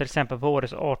sällan och har till exempel på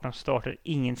årets 18 starter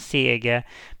ingen seger.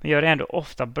 Men gör ändå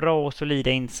ofta bra och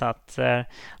solida insatser.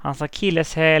 Hans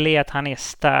akilleshäl är att han är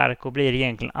stark och blir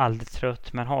egentligen aldrig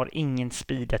trött men har ingen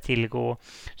speed att tillgå.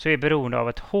 Så är beroende av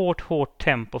ett hårt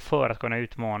tempo för att kunna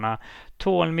utmana.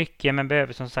 Tål mycket men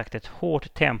behöver som sagt ett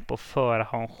hårt tempo för att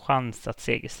ha en chans att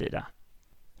segersida.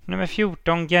 Nummer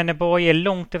 14, Genneboy, är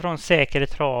långt ifrån säker i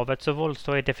travet så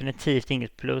voltstart är definitivt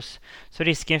inget plus. Så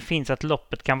risken finns att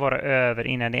loppet kan vara över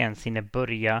innan det ens hinner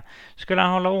börja. Skulle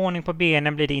han hålla ordning på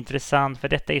benen blir det intressant för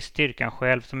detta är styrkan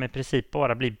själv som i princip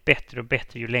bara blir bättre och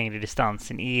bättre ju längre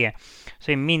distansen är.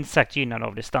 Så är minst sagt gynnad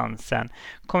av distansen.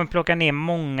 Kommer plocka ner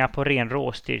många på ren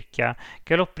råstyrka.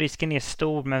 Galopprisken är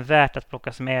stor men värt att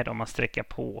plockas med om man sträcker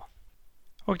på.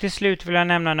 Och till slut vill jag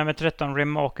nämna nummer 13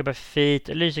 Remarkable Feat.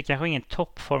 Lyser kanske ingen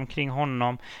toppform kring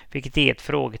honom, vilket är ett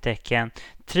frågetecken.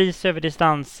 Trivs över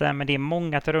distansen men det är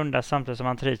många att runda samtidigt som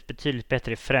han trivs betydligt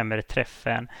bättre i främre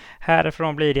träffen.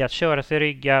 Härifrån blir det att köra sig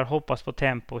ryggar, hoppas på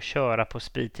tempo och köra på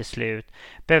speed till slut.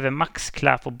 Behöver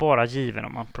maxklaff och bara given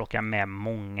om man plockar med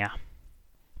många.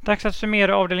 Dags att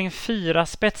summera avdelning 4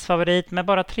 spetsfavorit med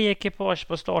bara 3 ekipage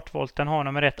på startvolten har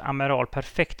nummer 1 Amiral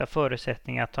perfekta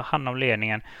förutsättningar att ta hand om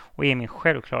ledningen och är min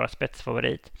självklara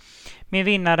spetsfavorit. Min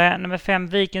vinnare nummer 5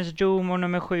 Vikings Doom och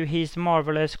nummer 7 He's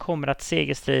Marvelous kommer att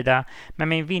segerstrida, men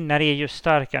min vinnare är just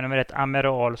starka nummer 1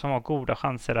 Amiral som har goda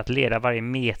chanser att leda varje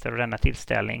meter av denna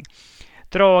tillställning.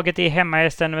 Draget är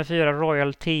hemmahästen nummer 4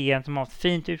 Royal TN som har ett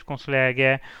fint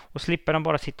utgångsläge och slipper de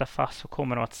bara sitta fast så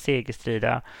kommer de att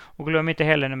segerstrida. Och glöm inte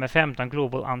heller nummer 15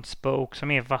 Global Unspoke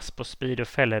som är vass på speed och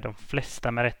fäller de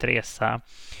flesta med rätt resa.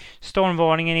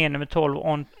 Stormvarningen är nummer 12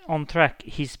 on track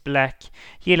He's Black.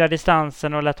 Gillar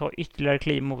distansen och lär ta ytterligare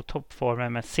kliv mot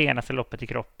toppformen med senaste loppet i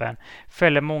kroppen.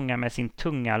 Fäller många med sin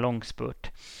tunga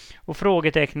långspurt. Och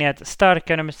frågetecknet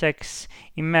starka nummer 6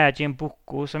 Imagine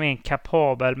Boko som är en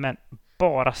kapabel men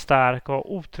bara stark och har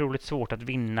otroligt svårt att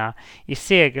vinna i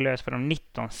segerlös för de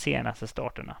 19 senaste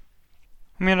starterna.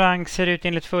 Min rank ser ut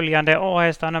enligt följande: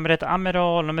 A-hästar nummer 1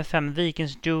 Amiral, nummer 5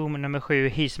 Vikings Doom, nummer 7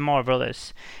 He's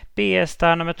Marvelous.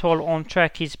 B-hästar nummer 12 On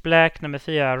Track He's Black, nummer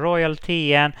 4 Royal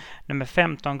TN, nummer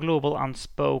 15 Global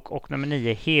Unspoke och nummer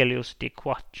 9 Helios de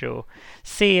Quattro.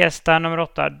 C-hästar nummer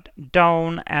 8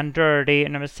 Down and Dirty,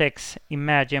 nummer 6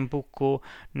 Imagine Boko,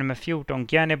 nummer 14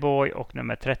 Ganny Boy och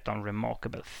nummer 13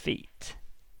 Remarkable Feat.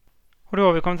 Och då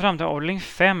har vi kommit fram till avdelning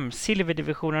 5,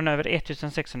 silverdivisionen över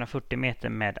 1640 meter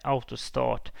med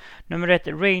autostart. Nummer 1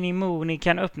 Rainy Mooney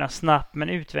kan öppna snabbt, men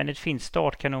utvändigt finns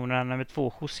startkanonerna nummer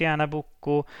 2 Hosiana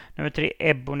Boko, nummer 3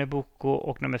 Ebony Boko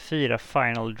och nummer 4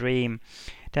 Final Dream.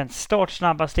 Den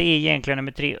startsnabbaste är egentligen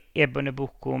nummer 3 Ebony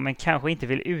Boko, men kanske inte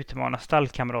vill utmana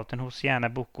stallkamraten Hosiana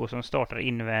Boko som startar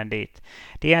invändigt.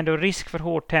 Det är ändå risk för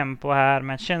hårt tempo här,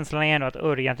 men känslan är ändå att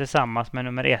Örjan tillsammans med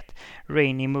nummer 1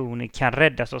 Rainy Mooney kan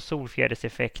räddas av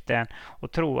solfjäderseffekten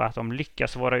och tro att de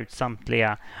lyckas vara ut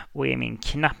samtliga och är min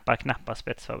knappa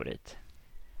spetsfavorit.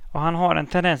 Och han har en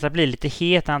tendens att bli lite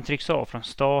het när han trycks av från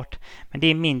start. Men det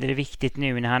är mindre viktigt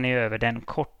nu när han är över den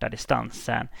korta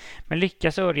distansen. Men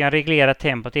lyckas Örjan reglera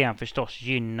tempot är han förstås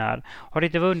gynnad. Har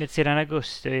inte vunnit sedan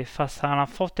augusti fast han har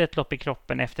fått ett lopp i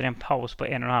kroppen efter en paus på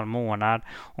 1,5 månad.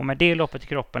 Och med det loppet i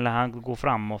kroppen lär han gå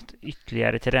framåt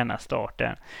ytterligare till denna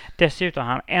starten. Dessutom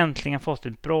har han äntligen fått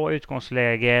ett bra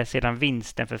utgångsläge sedan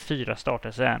vinsten för 4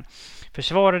 starter sedan.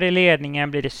 Försvarar i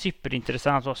ledningen blir det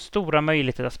superintressant och har stora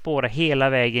möjligheter att spåra hela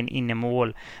vägen in i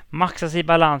mål. Maxas i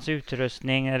balans och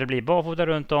utrustning när det blir barfota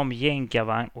runt om,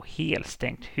 jänkarvagn och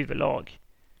helstängt huvudlag.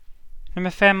 Nummer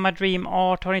 5 Dream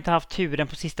Art har inte haft turen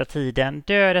på sista tiden.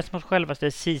 Dödes mot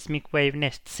självaste Seismic Wave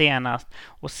näst senast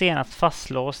och senast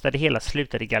fastlåst där det hela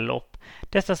slutade i galopp.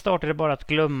 Dessa startade bara att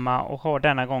glömma och har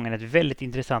denna gången ett väldigt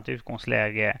intressant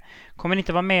utgångsläge. Kommer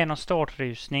inte vara med i någon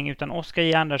startrusning utan Oskar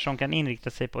J. Andersson kan inrikta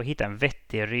sig på att hitta en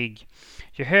vettig rygg.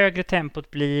 Ju högre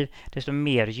tempot blir, desto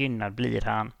mer gynnad blir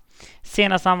han.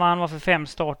 Senast han vann var för 5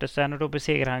 starter sedan och då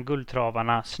besegrade han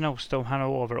guldtravarna Snowstone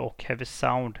Hanover och Heavy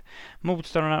Sound.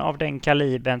 Motståndaren av den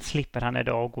kalibern slipper han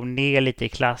idag gå ner lite i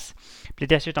klass. Blir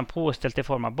dessutom påställt i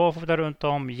form av barfota runt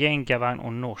om, jänkarvagn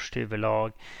och norskt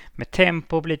huvudlag. Med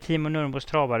tempo blir Timo Nürnbergs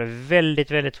travare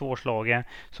väldigt svårslagen,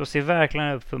 så se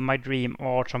verkligen upp för My Dream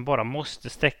Art som bara måste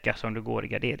sträckas om du går i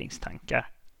garderingstankar.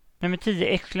 Nummer 10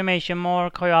 Exclamation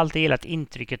Mark har jag alltid gillat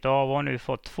intrycket av och har nu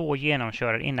fått 2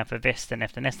 genomkörare innanför västen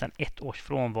efter nästan 1 års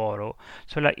frånvaro.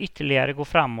 Så lär ytterligare gå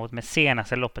framåt med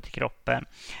senaste loppet i kroppen.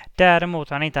 Däremot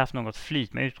har han inte haft något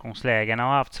flyt med utgångslägena och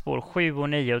har haft spår 7 och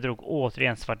 9 och drog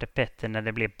återigen Svarte Petter när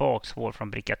det blev baksvår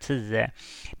från bricka 10.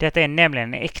 Detta är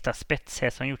nämligen en äkta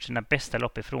spetshäst som gjort sina bästa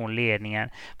lopp ifrån ledningen.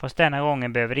 Fast denna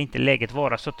gången behöver inte läget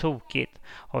vara så tokigt.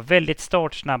 Har väldigt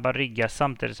startsnabba ryggar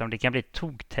samtidigt som det kan bli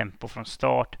toktempo från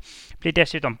start. Blir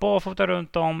dessutom barfota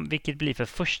runt om, vilket blir för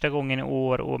första gången i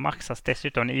år och maxas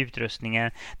dessutom i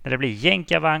utrustningen när det blir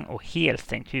jänkarvagn och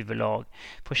helstängt huvudlag.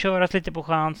 Får köras lite på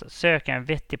chans, söka en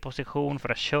vettig position för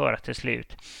att köra till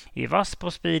slut. Är vass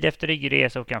på speed efter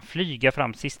ryggresa och kan flyga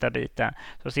fram sista biten,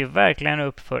 så ser verkligen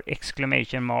upp för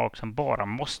Exclamation Mark som bara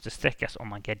måste sträckas om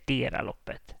man garderar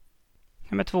loppet.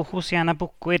 Nummer 2 Hosiana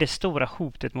Boko är det stora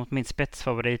hotet mot min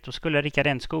spetsfavorit och skulle Rickard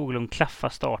N. Skoglund klaffa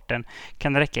starten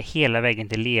kan det räcka hela vägen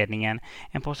till ledningen.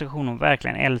 En position hon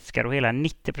verkligen älskar och hela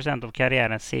 90% av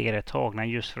karriärens seger är tagna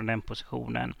just från den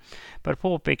positionen. Bör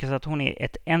påpekas att hon är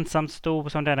ett ensamt sto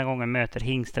som denna gången möter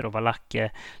hingster och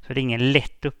valacker, så det är ingen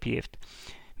lätt uppgift.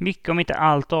 Mycket om inte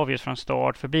allt avgörs från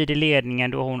start, för blir det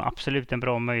ledningen då har hon absolut en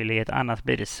bra möjlighet, annars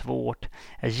blir det svårt.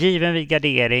 Är given vid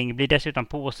gardering, blir dessutom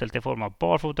påställt i form av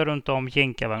barfota runt om,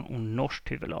 jänkarvagn och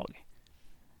norskt huvudlag.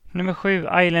 Nummer 7,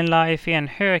 Island Life, är en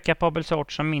högkapabel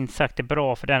sort som minst sagt är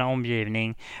bra för denna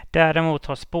omgivning. Däremot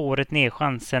har spåret ner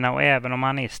chanserna och även om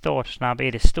han är startsnabb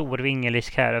är det stor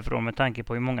vingelrisk härifrån med tanke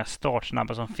på hur många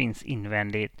startsnabba som finns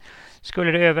invändigt.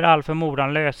 Skulle det över all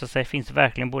förmodan lösa sig finns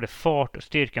verkligen både fart och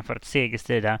styrkan för att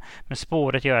segerstrida, men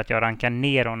spåret gör att jag rankar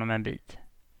ner honom en bit.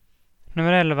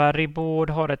 Nummer 11, Ribord,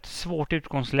 har ett svårt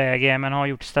utgångsläge men har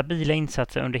gjort stabila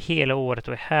insatser under hela året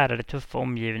och är härdade tuffa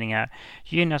omgivningar.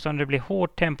 Gynnas om det blir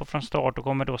hårt tempo från start och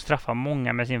kommer då straffa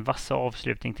många med sin vassa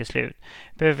avslutning till slut.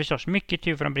 Behöver förstås mycket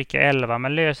tur från bricka 11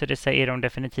 men löser det sig är de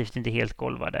definitivt inte helt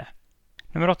golvade.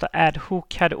 Nummer 8, Ad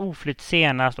Hook, hade oflyt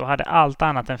senast och hade allt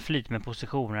annat än flyt med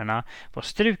positionerna. Var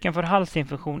struken för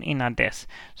halsinfektion innan dess,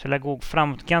 så lär gå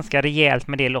framåt ganska rejält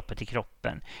med det loppet i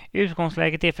kroppen.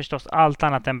 Utgångsläget är förstås allt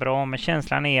annat än bra, men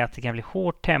känslan är att det kan bli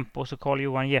hårt tempo så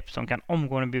Carl-Johan Jeppsson kan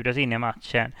omgående bjudas in i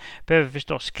matchen. Behöver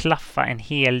förstås klaffa en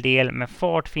hel del, men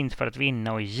fart finns för att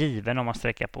vinna och är given om man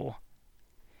sträcker på.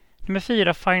 Nummer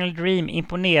 4, Final Dream,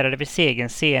 imponerade vid segern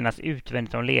senast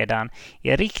utvändigt om ledan.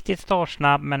 Är riktigt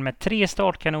startsnabb men med 3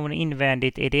 startkanoner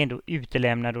invändigt är det ändå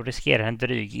utelämnad och riskerar en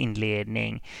dryg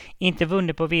inledning. Inte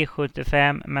vunnit på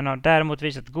V75 men har däremot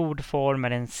visat god form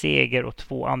med en seger och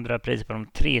 2 andra pris på de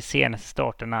 3 senaste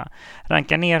starterna.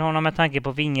 Rankar ner honom med tanke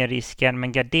på vingerisken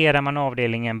men garderar man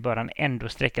avdelningen bör han ändå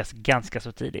sträckas ganska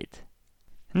så tidigt.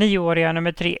 9-åriga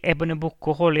nummer 3, Ebony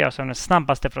Boko, håller jag som den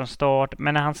snabbaste från start,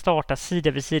 men när han startar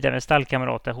sida vid sida med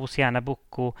stallkamrater Hosiana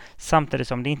Boko samtidigt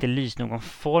som det inte lys någon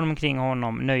form kring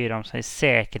honom nöjer de sig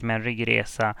säkert med en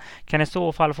ryggresa. Kan i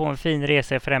så fall få en fin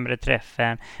resa i främre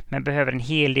träffen men behöver en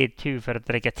hel del tur för att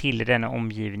räcka till i denna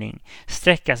omgivning.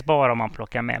 Sträckas bara om man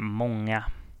plockar med många.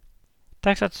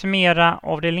 Dags att summera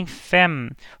avdelning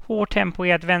 5. Hårt tempo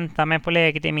är att vänta men på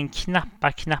läget är min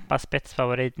knappa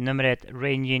spetsfavorit nummer 1,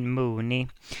 Rainier Mooney.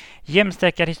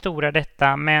 Jämsträckad historia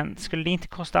detta, men skulle det inte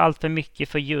kosta allt för mycket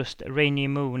för just Rainier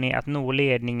Mooney att nå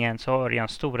ledningen så har jag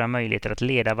stora möjligheter att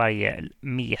leda varje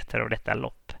meter av detta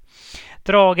lopp.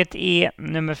 Draget är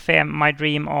nummer 5, My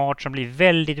Dream Art, som blir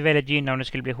väldigt gynnad om det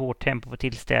skulle bli hårt tempo på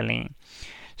tillställning.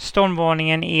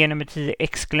 Stormvarningen är nummer 10,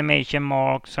 Exclamation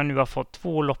Mark, som nu har fått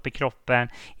 2 lopp i kroppen,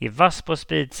 är vass på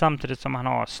speed samtidigt som han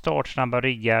har startsnabba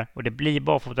ryggar och det blir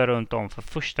barfota runt om för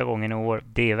första gången i år.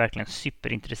 Det är verkligen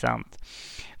superintressant.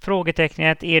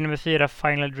 Frågetecknet är nummer 4,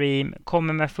 Final Dream,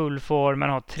 kommer med full form men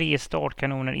har 3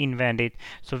 startkanoner invändigt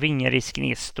så vingerisken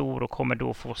är stor och kommer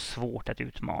då få svårt att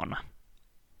utmana.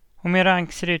 Och min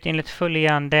rank ser ut enligt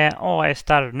följande: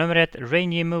 A-hästar nummer 1,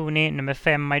 Rainier Mooney, nummer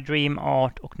 5, My Dream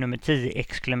Art och nummer 10,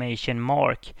 Exclamation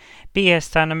Mark.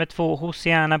 B-hästar nummer 2,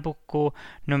 Hosiana Boko,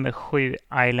 nummer 7,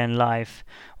 Island Life.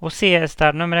 Och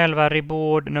C-hästar nummer 11,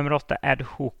 Ribord, nummer 8, Ad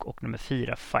Hook och nummer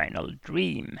 4, Final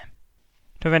Dream.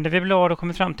 Då vänder vi blad och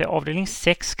kommer fram till avdelning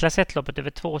 6, klass 1-loppet över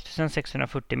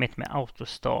 2640 meter med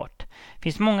autostart.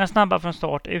 Finns många snabba från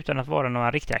start utan att vara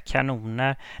några riktiga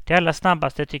kanoner. Det allra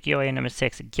snabbaste tycker jag är nummer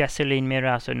 6, Gasoline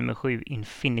Mirage och nummer 7,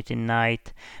 Infinity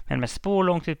Night. Men med spår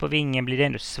långt ut på vingen blir det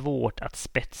ändå svårt att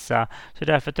spetsa. Så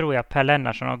därför tror jag att Per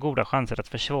Lennartsson har goda chanser att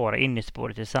försvara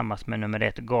innerspåret tillsammans med nummer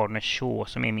 1, Gardner Shaw,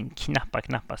 som är min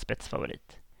knappa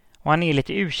spetsfavorit. Och han är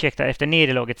lite ursäktad efter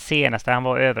nederlaget senast där han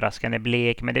var överraskande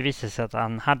blek, men det visade sig att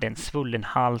han hade en svullen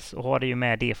hals och har ju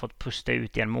med det fått pusta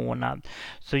ut i en månad.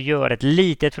 Så gör ett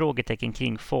litet frågetecken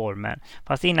kring formen.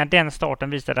 Fast innan den starten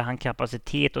visade han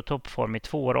kapacitet och toppform i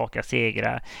 2 raka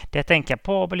segrar. Detta är en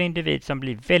kapabel individ som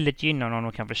blir väldigt gynnad om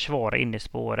de kan försvara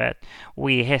innerspåret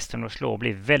och är hästen att slå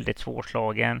blir väldigt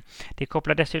svårslagen. Det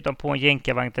kopplar dessutom på en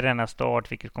jänkarvagn till denna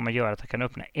start vilket kommer göra att han kan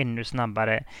öppna ännu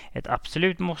snabbare. Ett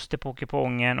absolut måste på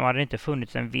kupongen, och hade det inte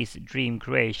funnits en viss Dream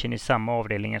Creation i samma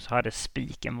avdelning så hade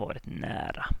spiken varit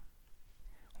nära.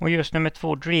 Och just nummer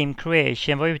 2, Dream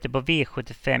Creation, var ute på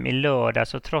V75 i lördag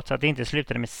så trots att det inte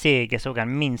slutade med seger såg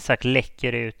han minst sagt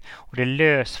läcker ut och det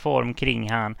lös form kring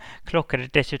han. Klockade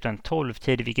dessutom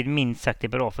 12-tid vilket minst sagt är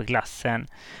bra för klassen.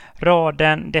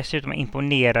 Raden dessutom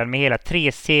imponerad med hela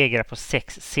 3 segrar på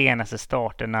 6 senaste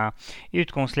starterna.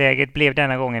 Utgångsläget blev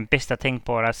denna gången bästa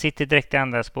tänkbara. Sitter direkt i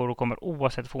andra spår och kommer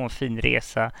oavsett få en fin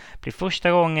resa. Blir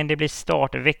första gången det blir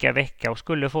start vecka och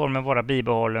skulle formen vara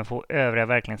bibehållen får övriga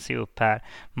verkligen se upp här.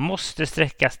 Måste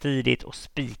sträckas tidigt och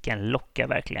spiken lockar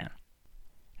verkligen.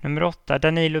 Nummer 8,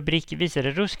 Danilo Brick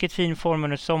visade ruskigt fin form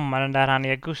under sommaren där han i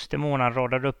augusti månad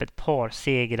radade upp ett par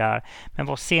segrar, men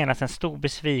var senast en stor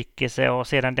besvikelse och har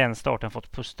sedan den starten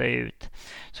fått pusta ut.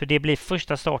 Så det blir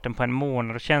första starten på en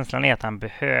månad och känslan är att han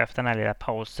behövt den här lilla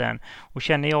pausen. Och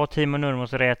känner jag Timo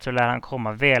Nurmos rätt så lär han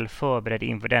komma väl förberedd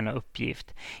inför denna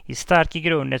uppgift. I stark i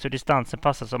grunden så distansen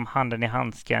passar som handen i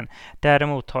handsken,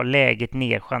 däremot tar läget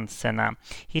ner chanserna.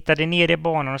 Hittar det ner i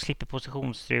banan och slipper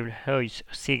positionsstrul höjs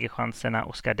segerchanserna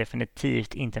och ska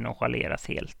definitivt inte nonchaleras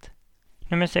helt.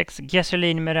 Nummer 6,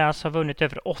 Gasoline Miraz har vunnit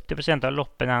över 80% av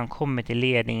loppen när han kommit till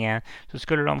ledningen. Så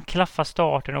skulle de klaffa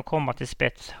starten och komma till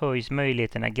spets höjs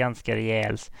möjligheterna ganska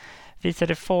rejält.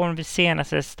 Visade form vid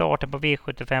senaste starten på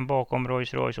V75 bakom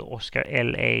Rolls-Royce och Oscar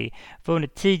L.A.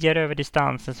 Vunnit tidigare över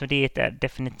distansen så det är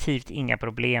definitivt inga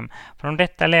problem. Från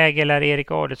detta läge lär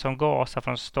Erik Adelsson gasa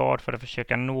från start för att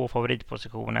försöka nå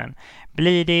favoritpositionen.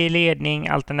 Blir det i ledning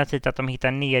alternativt att de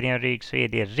hittar ner i en rygg så är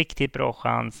det riktigt bra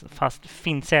chans, fast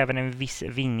finns även en viss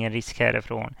vingenrisk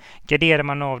härifrån. Garderar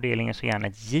man avdelningen så är han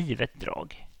ett givet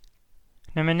drag.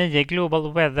 Nummer 9,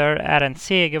 Global Weather, är en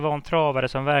segervan travare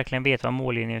som verkligen vet var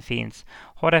mållinjen finns.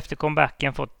 Har efter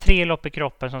comebacken fått 3 lopp i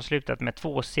kroppen som slutat med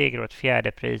 2 segrar och ett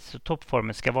fjärde pris, så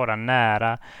toppformen ska vara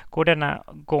nära. Går denna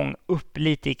gång upp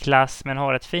lite i klass men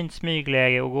har ett fint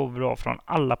smygläge och går bra från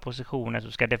alla positioner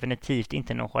så ska definitivt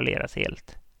inte nonchaleras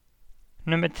helt.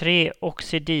 Nummer 3,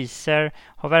 Oxidizer,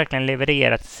 har verkligen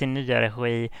levererat sin nya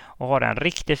regi och har en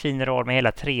riktigt fin rad med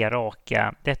hela 3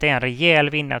 raka. Detta är en rejäl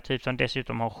vinnartyp som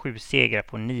dessutom har 7 segrar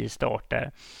på 9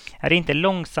 starter. Är inte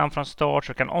långsam från start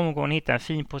så kan omgående hitta en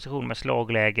fin position med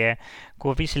slagläge.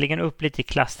 Går visserligen upp lite i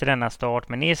klass till denna start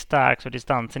men är stark så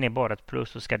distansen är bara ett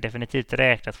plus och ska definitivt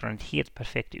räknas från ett helt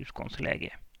perfekt utgångsläge.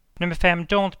 Nummer 5,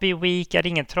 Don't Be Weak, är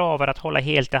ingen travare att hålla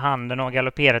helt i handen och har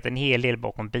galopperat en hel del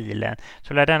bakom bilen.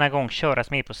 Så lär denna gång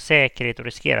köras med på säkerhet och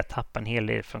riskera att tappa en hel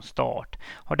del från start.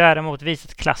 Har däremot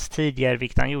visat klass tidigare,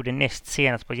 vilket han gjorde näst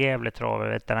senast på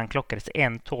Gävletravet där han klockades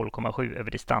 1.12,7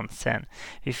 över distansen.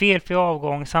 Vid felfri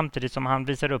avgång samtidigt som han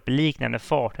visar upp liknande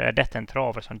fart är detta en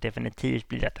travare som definitivt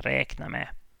blir att räkna med.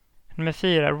 Nummer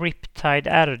 4,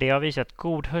 Riptide RD, har visat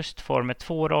god höstform med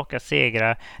 2 raka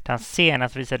segrar där han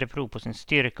senast visade prov på sin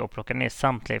styrka och plockade ner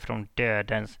samtliga från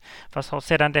dödens. Fast har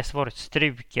sedan dess varit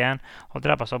struken och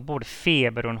drabbats av både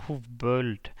feber och en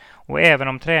hovböld. Och även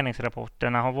om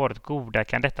träningsrapporterna har varit goda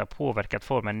kan detta påverkat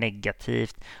formen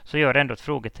negativt, så gör ändå ett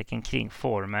frågetecken kring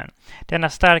formen. Denna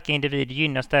starka individ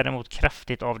gynnas däremot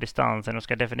kraftigt av distansen och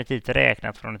ska definitivt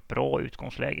räknas från ett bra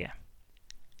utgångsläge.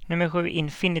 Nummer 7,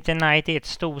 Infinity Knight, är ett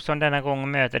sto som denna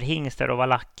gång möter hingstar och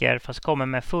valacker fast kommer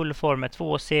med full form med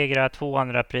 2 segrar, 2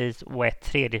 andra pris och ett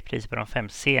tredje pris på de 5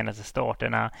 senaste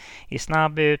starterna. Är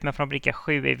snabb ut men från bricka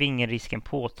 7 är vingenrisken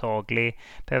påtaglig.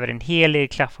 Behöver en hel del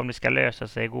klaff om det ska lösa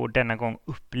sig, går denna gång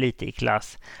upp lite i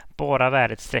klass. Bara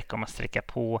värdet sträck om man sträcker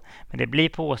på, men det blir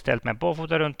påställt med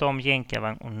barfota runt om,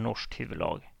 jänkarvagn och norskt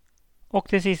huvudlag. Och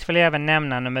till sist vill jag även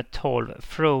nämna nummer 12,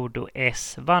 Frodo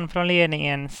S. Vann från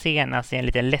ledningen senast i en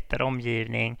lite lättare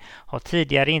omgivning. Har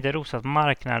tidigare inte rosat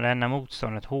marknaden när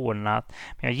motståndet hårdnat.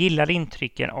 Men jag gillar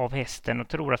intrycken av hästen och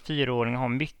tror att 4-åringen har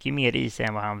mycket mer i sig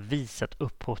än vad han visat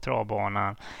upp på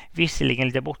travbanan. Visserligen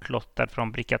lite bortlottad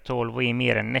från bricka 12 och är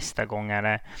mer än nästa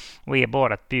gångare. Och är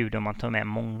bara ett bud om man tar med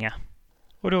många.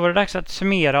 Och då var det dags att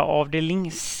summera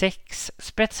avdelning 6.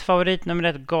 Spetsfavorit nummer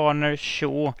 1, Garner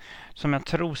Shaw, som jag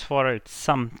tror svarar ut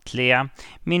samtliga.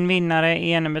 Min vinnare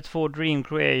är nummer 2, Dream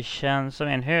Creation, som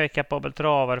är en högkapabel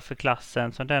travare för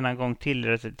klassen som denna gång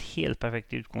tilldelas ett helt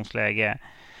perfekt utgångsläge.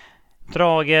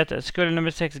 Draget, skulle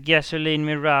nummer 6 Gasoline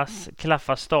Miraz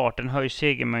klaffa starten höjs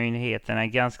segermöjligheterna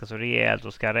ganska så rejält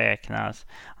och ska räknas.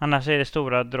 Annars är det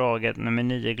stora draget nummer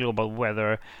 9 Global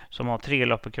Weather som har 3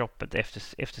 lopp i kroppen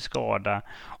efter skada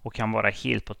och kan vara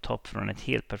helt på topp från ett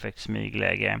helt perfekt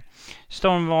smygläge.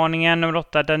 Stormvarningen nummer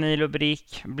 8 Danilo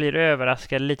Brick blir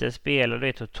överraskad lite spel och det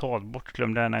är totalt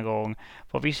bortglömd denna gång.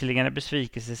 Var visserligen en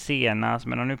besvikelse senast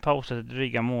men har nu pausat ett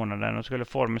dryga månaden och skulle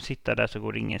formen sitta där så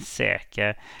går ingen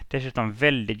säker. Dessutom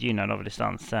väldigt gynnad av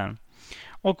distansen.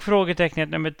 Och frågetecknet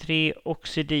nummer 3,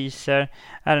 Oxidizer,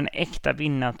 är en äkta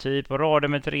vinnartyp och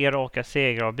raden med 3 raka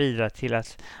segrar och bidrar till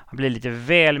att bli lite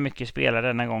väl mycket spelare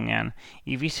denna gången.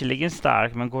 Är visserligen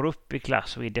stark men går upp i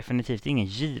klass och är definitivt ingen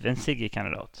given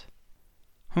segerkandidat.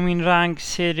 Och min rank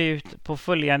ser ut på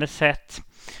följande sätt.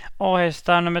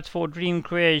 A-hästar nummer 2 Dream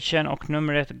Creation och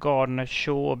nummer 1 Garner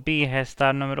Shaw.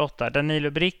 B-hästar nummer 8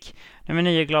 Danilo Brick, nummer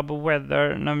 9 Global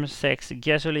Weather, nummer 6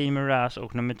 Gasoline Miraz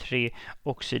och nummer 3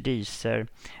 Oxidizer.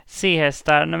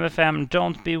 C-hästar nummer 5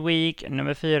 Don't Be Weak,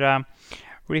 nummer 4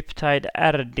 Riptide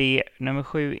RD, nummer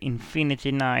 7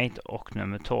 Infinity Knight och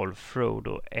nummer 12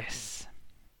 Frodo S.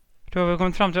 Då har vi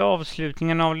kommit fram till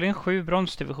avslutningen av avdelning 7,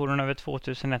 bronsdivisionen över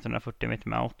 2140 meter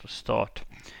med autostart.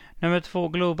 Nummer 2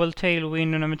 Global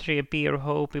Tailwind och nummer 3 Bear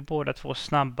Hope är båda två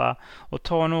snabba, och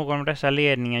tar någon av dessa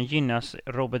ledningen gynnas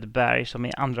Robert Berg som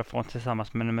i andra front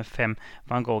tillsammans med nummer 5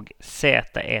 Van Gogh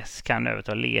ZS kan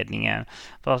överta ledningen.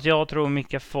 Fast jag tror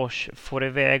Mika Fors får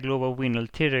iväg Global Winner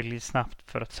tillräckligt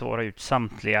snabbt för att svara ut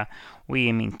samtliga och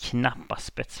är min knappa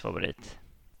spetsfavorit.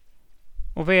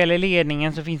 Och väl i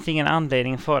ledningen så finns det ingen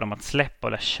anledning för dem att släppa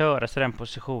eller köra sig den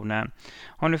positionen.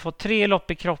 Har nu fått 3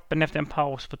 lopp i kroppen efter en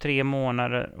paus på 3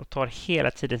 månader och tar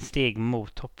hela tiden steg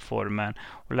mot toppformen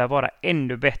och lär vara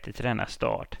ännu bättre till denna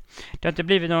start. Det har inte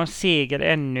blivit någon seger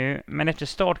ännu, men efter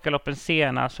startgaloppen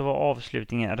senast så var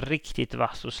avslutningen riktigt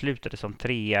vass och slutade som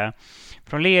 3.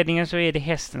 Från ledningen så är det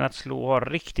hästen att slå och har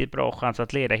riktigt bra chans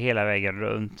att leda hela vägen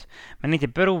runt. Men inte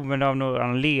beroende av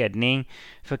någon ledning,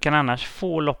 för kan annars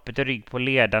få loppet i rygg på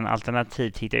ledaren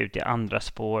alternativt hitta ut i andra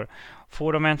spår.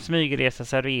 Får de en smygresa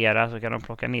servera så kan de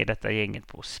plocka ner detta gänget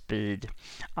på speed.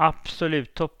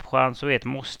 Absolut toppchans och ett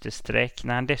måste-streck.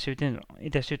 När han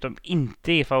dessutom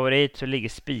inte är favorit så ligger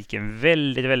spiken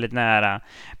väldigt, väldigt nära.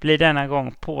 Blir denna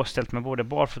gång påställt med både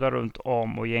barfota runt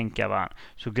om och jänkarvagn.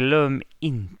 Så glöm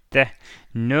inte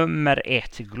nummer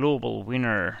 1 Global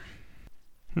Winner.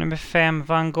 Nummer 5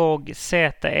 Van Gogh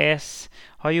ZS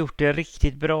har gjort det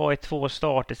riktigt bra i 2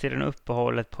 starter sedan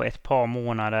uppehållet på ett par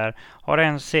månader. Har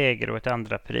en seger och ett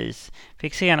andra pris.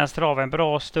 Fick senast trava en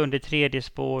bra stund i 3:e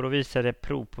spår och visade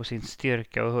prov på sin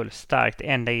styrka och höll starkt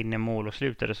ända in i mål och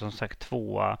slutade som sagt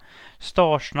 2.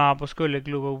 Startsnabb och skulle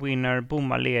Global Winner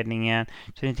bomma ledningen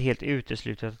så är det inte helt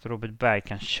uteslutet att Robert Berg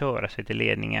kan köra sig till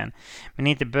ledningen. Men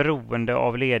inte beroende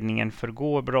av ledningen, för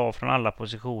går bra från alla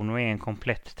positioner och är en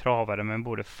komplett travare med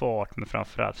både fart men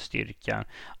framförallt styrkan.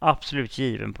 Absolut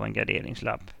given på en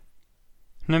garderingslapp.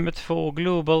 Nummer 2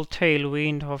 Global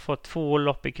Tailwind har fått 2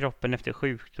 lopp i kroppen efter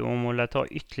sjukdom och lär ta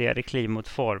ytterligare kliv mot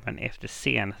formen efter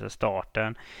senaste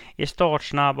starten. Är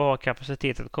startsnabb och har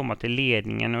kapacitet att komma till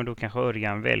ledningen, och då kanske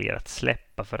Örjan väljer att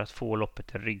släppa för att få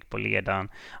loppet i rygg på ledaren.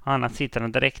 Annars sitter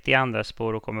han direkt i andra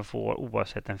spår och kommer få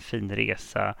oavsett en fin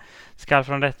resa. Ska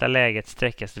från detta läget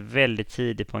sträckas väldigt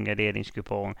tidigt på en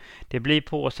garderingskupong. Det blir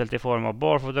påställt i form av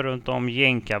barfota runt om,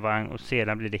 jänkarvagn och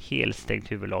sedan blir det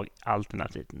helstängt huvudlag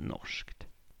alternativt norskt.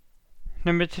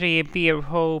 Nummer 3 Bear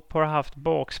Hope har haft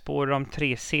bakspår de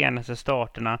 3 senaste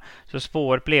starterna, så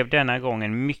spåret blev denna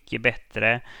gången mycket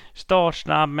bättre.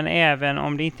 Startsnabb, men även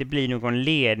om det inte blir någon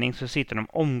ledning så sitter de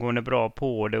omgående bra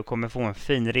på det och kommer få en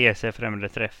fin resa i främre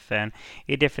träffen.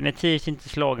 Är definitivt inte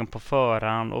slagen på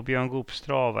förhand och Björn Goops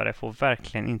travare får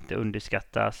verkligen inte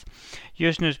underskattas.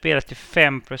 Just nu spelas till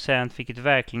 5%, vilket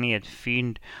verkligen är ett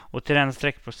fynd, och till den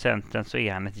sträckprocenten så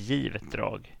är han ett givet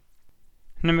drag.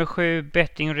 Nummer 7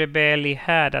 Betting Rebel är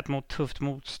härdat mot tufft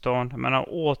motstånd men har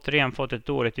återigen fått ett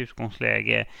dåligt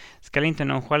utgångsläge. Ska inte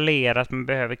nonchaleras men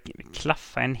behöver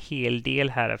klaffa en hel del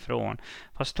härifrån.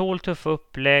 Fast tål tuffa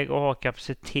upplägg och har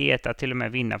kapacitet att till och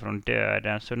med vinna från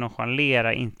döden, så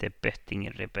nonchalera inte Betting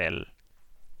Rebel.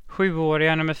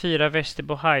 7-åriga nummer 4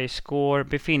 Västerbo High Score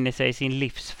befinner sig i sin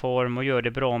livsform och gör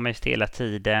det bra mest hela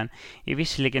tiden. Är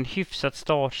visserligen hyfsat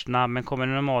startsnabb men kommer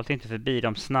normalt inte förbi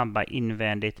de snabba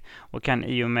invändigt och kan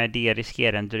i och med det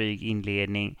riskera en dryg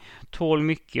inledning. Tål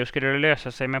mycket, och skulle det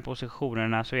lösa sig med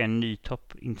positionerna så är en ny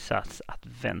toppinsats att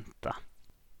vänta.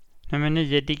 Nummer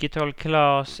 9 Digital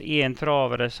Class är en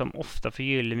travare som ofta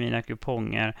förgyller mina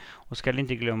kuponger och ska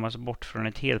inte glömmas bort från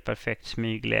ett helt perfekt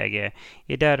smygläge.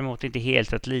 Är däremot inte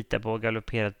helt att lita på och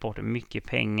galopperat bort mycket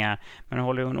pengar, men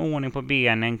håller hon ordning på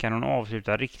benen kan hon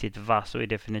avsluta riktigt vass och är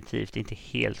definitivt inte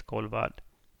helt golvad.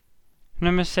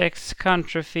 Nummer 6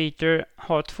 Country Feater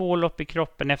har 2 lopp i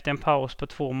kroppen efter en paus på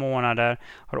 2 månader.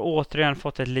 Har återigen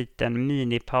fått en liten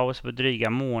minipaus på dryga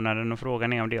månaden och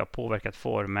frågan är om det har påverkat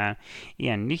formen.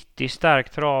 Är en nyttig stark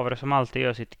travare som alltid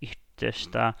gör sitt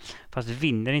yttersta fast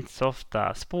vinner inte så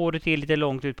ofta. Spåret är lite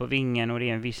långt ut på vingen och det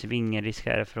är en viss vingelrisk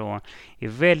härifrån. Är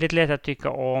väldigt lätt att tycka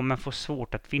om men får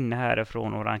svårt att vinna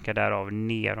härifrån och rankar därav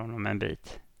ner honom en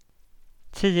bit.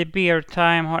 10 Beer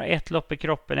Time har 1 lopp i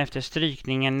kroppen efter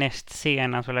strykningen näst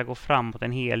senast och lär gå framåt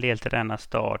en hel del till denna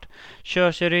start.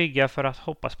 Kör sig rygga för att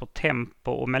hoppas på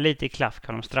tempo och med lite klaff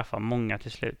kan de straffa många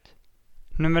till slut.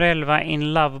 Nummer 11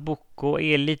 In Love Boko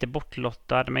är lite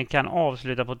bortlottad men kan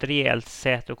avsluta på ett rejält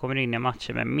sätt och kommer in i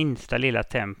matchen med minsta lilla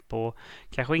tempo.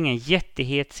 Kanske ingen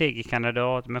jättehet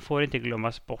segerkandidat men får inte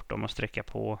glömmas bort om att sträcka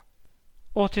på.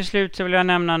 Och till slut så vill jag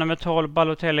nämna nummer 12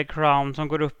 Balotelli Crown som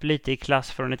går upp lite i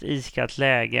klass från ett iskallt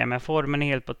läge med formen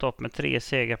helt på topp med 3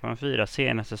 segrar på de 4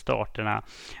 senaste starterna.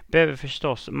 Behöver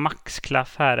förstås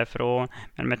maxklaff härifrån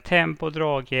men med tempo och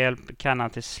draghjälp kan han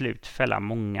till slut fälla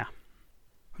många.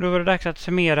 Då var det dags att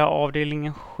summera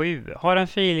avdelningen 7. Har en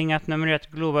feeling att nummer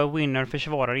 1 Global Winner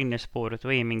försvarar innerspåret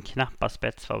och är min knappa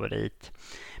spetsfavorit.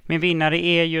 Min vinnare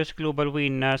är just Global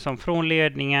Winner som från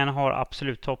ledningen har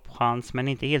absolut toppchans men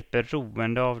inte helt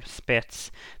beroende av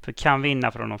spets för kan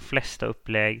vinna från de flesta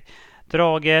upplägg.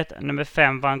 Draget nummer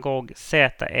 5 Van Gogh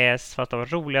ZS, fast de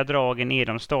roliga dragen är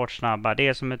de startsnabba. Det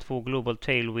är som ett 2 Global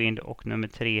Tailwind och nummer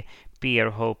 3 Bear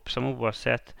Hope som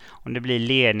oavsett om det blir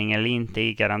ledning eller inte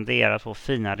är garanterat få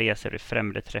fina resor i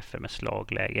främre träffar med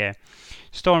slagläge.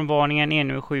 Stormvarningen är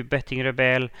nummer 7 Betting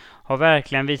Rebel har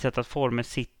verkligen visat att formen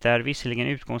sitter. Visserligen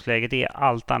utgångsläget är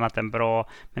allt annat än bra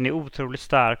men är otroligt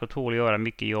stark och tål att göra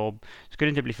mycket jobb. Skulle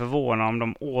inte bli förvånad om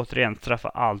de återigen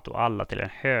straffar allt och alla till en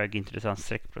hög intressant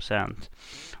streckprocent.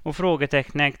 Och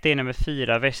frågetecknet är nummer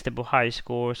 4 Västerbo High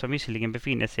Score som visserligen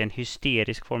befinner sig i en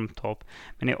hysterisk formtopp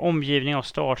men är omgivning av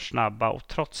startsnabba och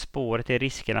trots spåret är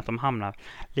risken att de hamnar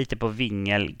lite på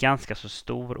vingel ganska så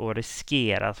stor och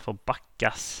riskerar att få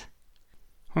backas.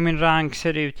 Och min rank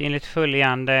ser ut enligt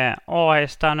följande: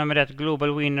 A-hästar nummer 1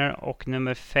 Global Winner och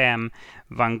nummer 5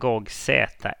 Van Gogh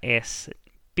ZS.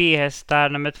 B-hästar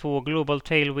nummer 2 Global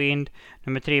Tailwind,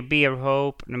 nummer 3 Bear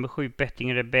Hope, nummer 7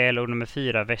 Betting Rebel och nummer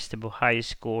 4 Västerbo High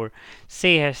Score.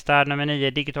 C-hästar nummer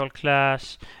 9 Digital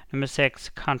Class, nummer 6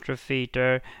 Country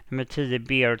Feeder, nummer 10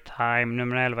 Bear Time,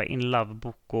 nummer 11 In Love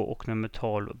Boko och nummer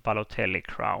 12 Balotelli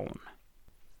Crown.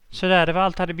 Så där, det var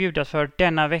allt jag hade bjudat för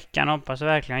denna veckan. Hoppas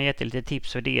verkligen gett er lite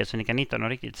tips och det så ni kan hitta de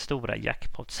riktigt stora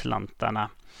jackpot-slantarna.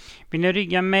 Vill ni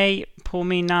rygga mig på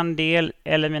min andel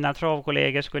eller mina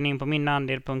travkollegor så går ni in på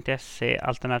minandel.se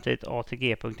alternativt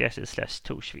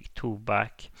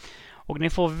atg.se/torsviktobak. Och ni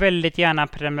får väldigt gärna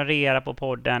prenumerera på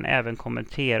podden, även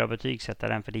kommentera och betygsätta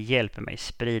den för det hjälper mig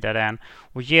sprida den.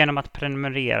 Och genom att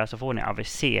prenumerera så får ni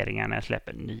aviseringar när jag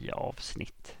släpper nya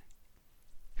avsnitt.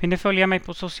 Vill ni följa mig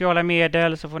på sociala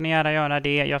medier så får ni gärna göra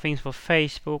det. Jag finns på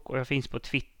Facebook och jag finns på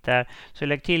Twitter. Så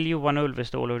lägg till Johan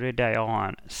Ulvestål och det är där jag har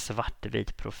en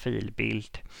svartvit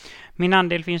profilbild. Min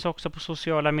andel finns också på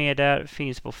sociala medier.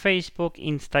 Finns på Facebook,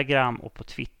 Instagram och på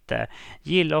Twitter.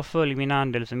 Gilla och följ min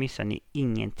andel så missar ni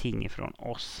ingenting från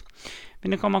oss.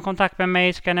 Vill ni komma i kontakt med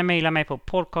mig så kan ni mejla mig på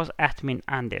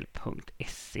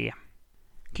podcast@minandel.se.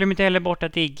 Glöm inte heller bort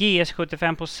att det är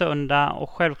GS75 på söndag och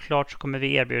självklart så kommer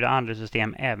vi erbjuda andra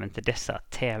system även till dessa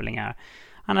tävlingar.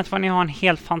 Annars får ni ha en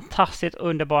helt fantastiskt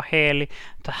underbar helg.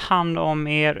 Ta hand om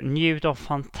er, njut av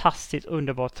fantastiskt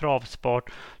underbar travsport.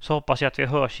 Så hoppas jag att vi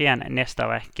hörs igen nästa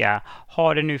vecka.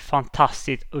 Ha det nu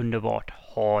fantastiskt underbart.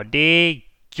 Ha det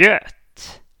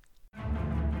gött!